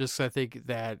Imavov. Just I think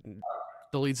that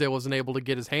Dolidze wasn't able to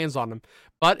get his hands on him.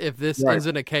 But if this ends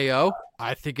in a KO,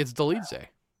 I think it's Dolidze.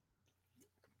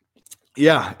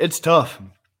 Yeah, it's tough.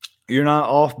 You're not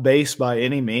off base by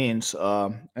any means.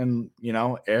 And,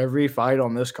 every fight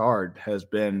on this card has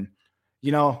been,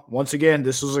 once again,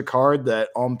 this was a card that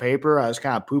on paper I was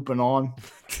kind of pooping on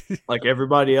like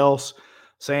everybody else,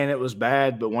 saying it was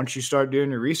bad. But once you start doing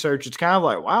your research, it's kind of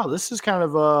like, wow, this is kind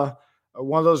of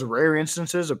one of those rare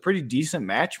instances of pretty decent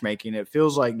matchmaking. It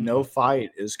feels like no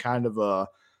fight is kind of a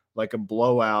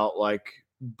blowout, like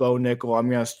Bo Nickel. I'm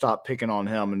going to stop picking on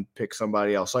him and pick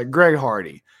somebody else like Greg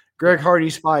Hardy. Greg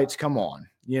Hardy's fights, come on.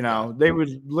 They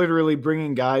would literally bring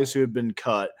in guys who had been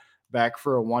cut back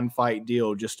for a one-fight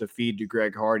deal just to feed to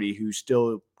Greg Hardy, who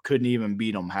still couldn't even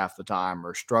beat him half the time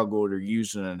or struggled or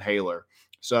used an inhaler.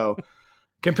 So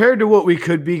compared to what we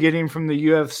could be getting from the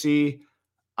UFC,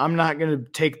 I'm not going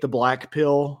to take the black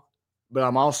pill, but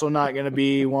I'm also not going to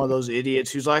be one of those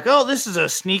idiots who's like, oh, this is a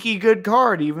sneaky good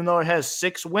card, even though it has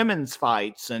 6 women's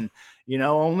fights and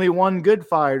only one good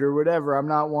fight or whatever. I'm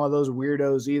not one of those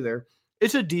weirdos either.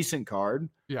 It's a decent card.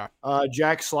 Yeah.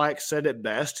 Jack Slack said it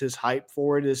best. His hype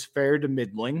for it is fair to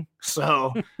middling.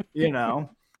 So,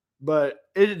 but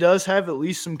it does have at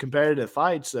least some competitive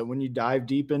fights that when you dive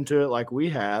deep into it like we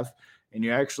have, and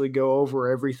you actually go over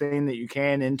everything that you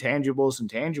can, intangibles and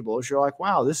tangibles, you're like,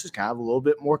 wow, this is kind of a little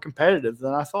bit more competitive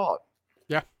than I thought.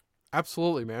 Yeah,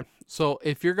 absolutely, man. So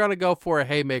if you're going to go for a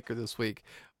haymaker this week,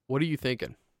 what are you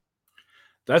thinking?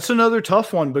 That's another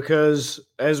tough one because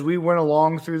as we went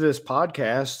along through this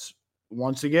podcast,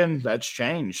 once again, that's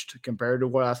changed compared to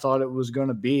what I thought it was going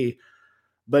to be.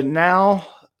 But now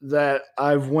that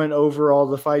I've went over all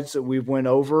the fights that we've went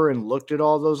over and looked at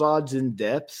all those odds in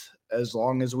depth, as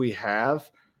long as we have,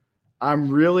 I'm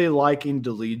really liking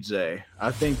Dolidze.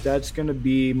 I think that's going to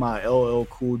be my LL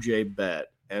Cool J bet.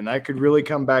 And that could really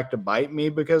come back to bite me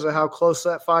because of how close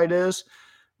that fight is.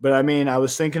 But, I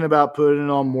was thinking about putting it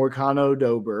on Morcano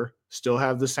Dober. Still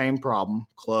have the same problem,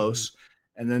 close.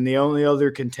 Mm-hmm. And then the only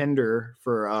other contender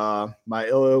for my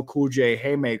LL Cool J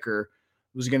haymaker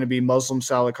was going to be Muslim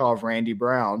Salikov, Randy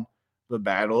Brown. The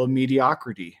battle of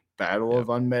mediocrity, battle of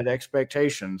unmet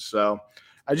expectations. So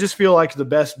I just feel like the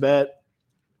best bet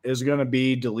is going to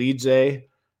be Dolidze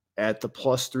at the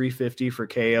plus 350 for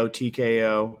KO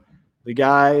TKO. The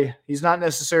guy, he's not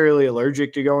necessarily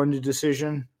allergic to going to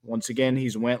decision. Once again,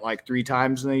 he's went like 3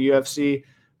 times in the UFC,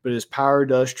 but his power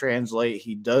does translate.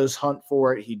 He does hunt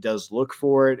for it. He does look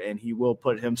for it, and he will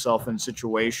put himself in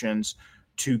situations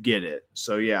to get it.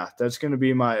 So, yeah, that's going to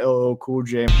be my LL Cool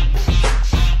J.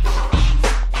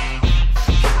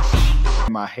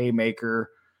 My haymaker.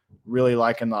 Really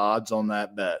liking the odds on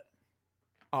that bet.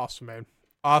 Awesome, man.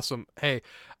 Awesome. Hey,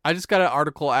 I just got an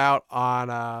article out on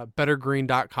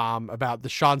bettergreen.com about the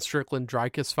Sean Strickland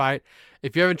Dreykus fight.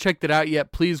 If you haven't checked it out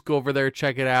yet, please go over there,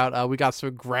 check it out. We got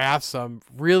some graphs, some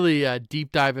really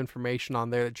deep dive information on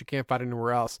there that you can't find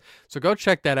anywhere else. So go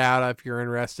check that out if you're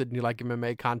interested and you like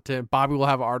MMA content. Bobby will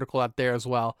have an article out there as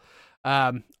well.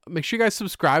 Make sure you guys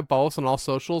subscribe, follow us on all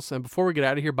socials. And before we get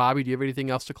out of here, Bobby, do you have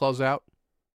anything else to close out?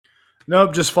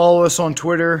 Nope, just follow us on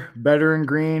Twitter, Better and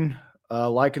Green.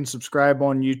 Like and subscribe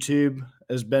on YouTube.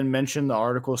 As Ben mentioned, the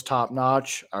article is top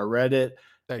notch. I read it.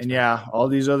 Thanks, And man. yeah, all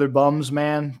these other bums,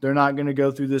 man, they're not going to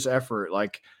go through this effort.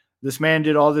 Like, this man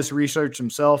did all this research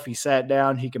himself. He sat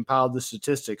down, he compiled the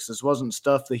statistics. This wasn't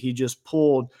stuff that he just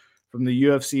pulled from the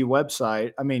UFC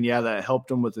website. I mean, yeah, that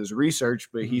helped him with his research,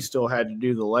 but he still had to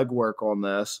do the legwork on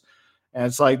this. And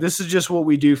it's like, this is just what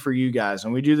we do for you guys.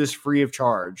 And we do this free of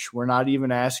charge. We're not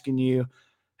even asking you,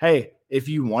 hey, if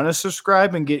you want to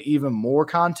subscribe and get even more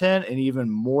content and even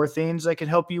more things that can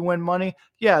help you win money,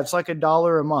 yeah, it's like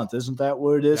 $1 a month. Isn't that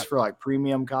what it is for like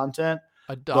premium content?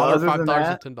 $1, other $5, than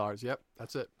that- and $10. Yep,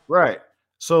 that's it. Right.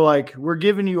 So like, we're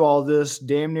giving you all this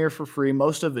damn near for free.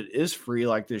 Most of it is free.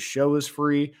 Like, this show is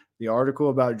free. The article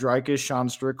about Dreykus, Sean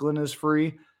Strickland, is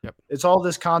free. Yep. It's all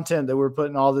this content that we're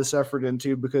putting all this effort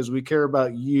into because we care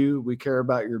about you. We care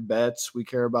about your bets. We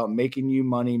care about making you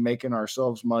money, making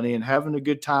ourselves money, and having a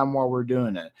good time while we're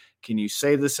doing it. Can you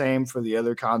say the same for the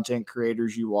other content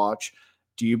creators you watch?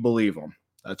 Do you believe them?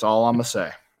 That's all I'm going to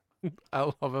say.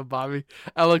 I love it, Bobby.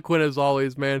 Eloquent as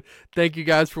always, man. Thank you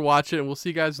guys for watching, and we'll see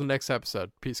you guys in the next episode.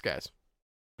 Peace, guys.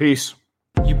 Peace.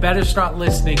 You better start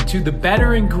listening to the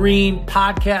Better in Green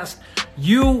podcast.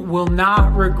 You will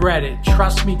not regret it.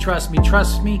 Trust me, trust me,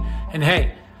 trust me. And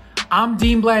hey, I'm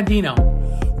Dean Blandino.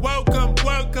 Welcome,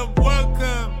 welcome,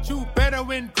 welcome to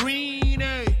Better in Green,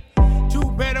 eh?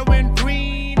 To Better in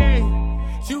Green, eh?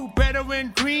 To Better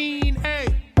in Green, eh?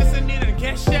 Listen in and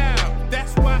cash out.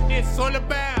 That's what it's all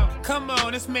about. Come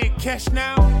on, let's make cash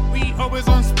now. We always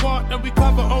on spot and we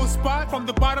cover old spot from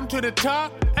the bottom to the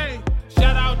top, hey.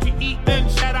 Shout out to Ethan,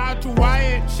 shout out to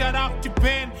Wyatt, shout out to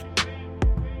Ben.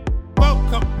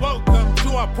 Welcome, welcome to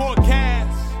our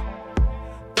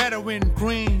podcast, Better in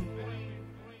Green.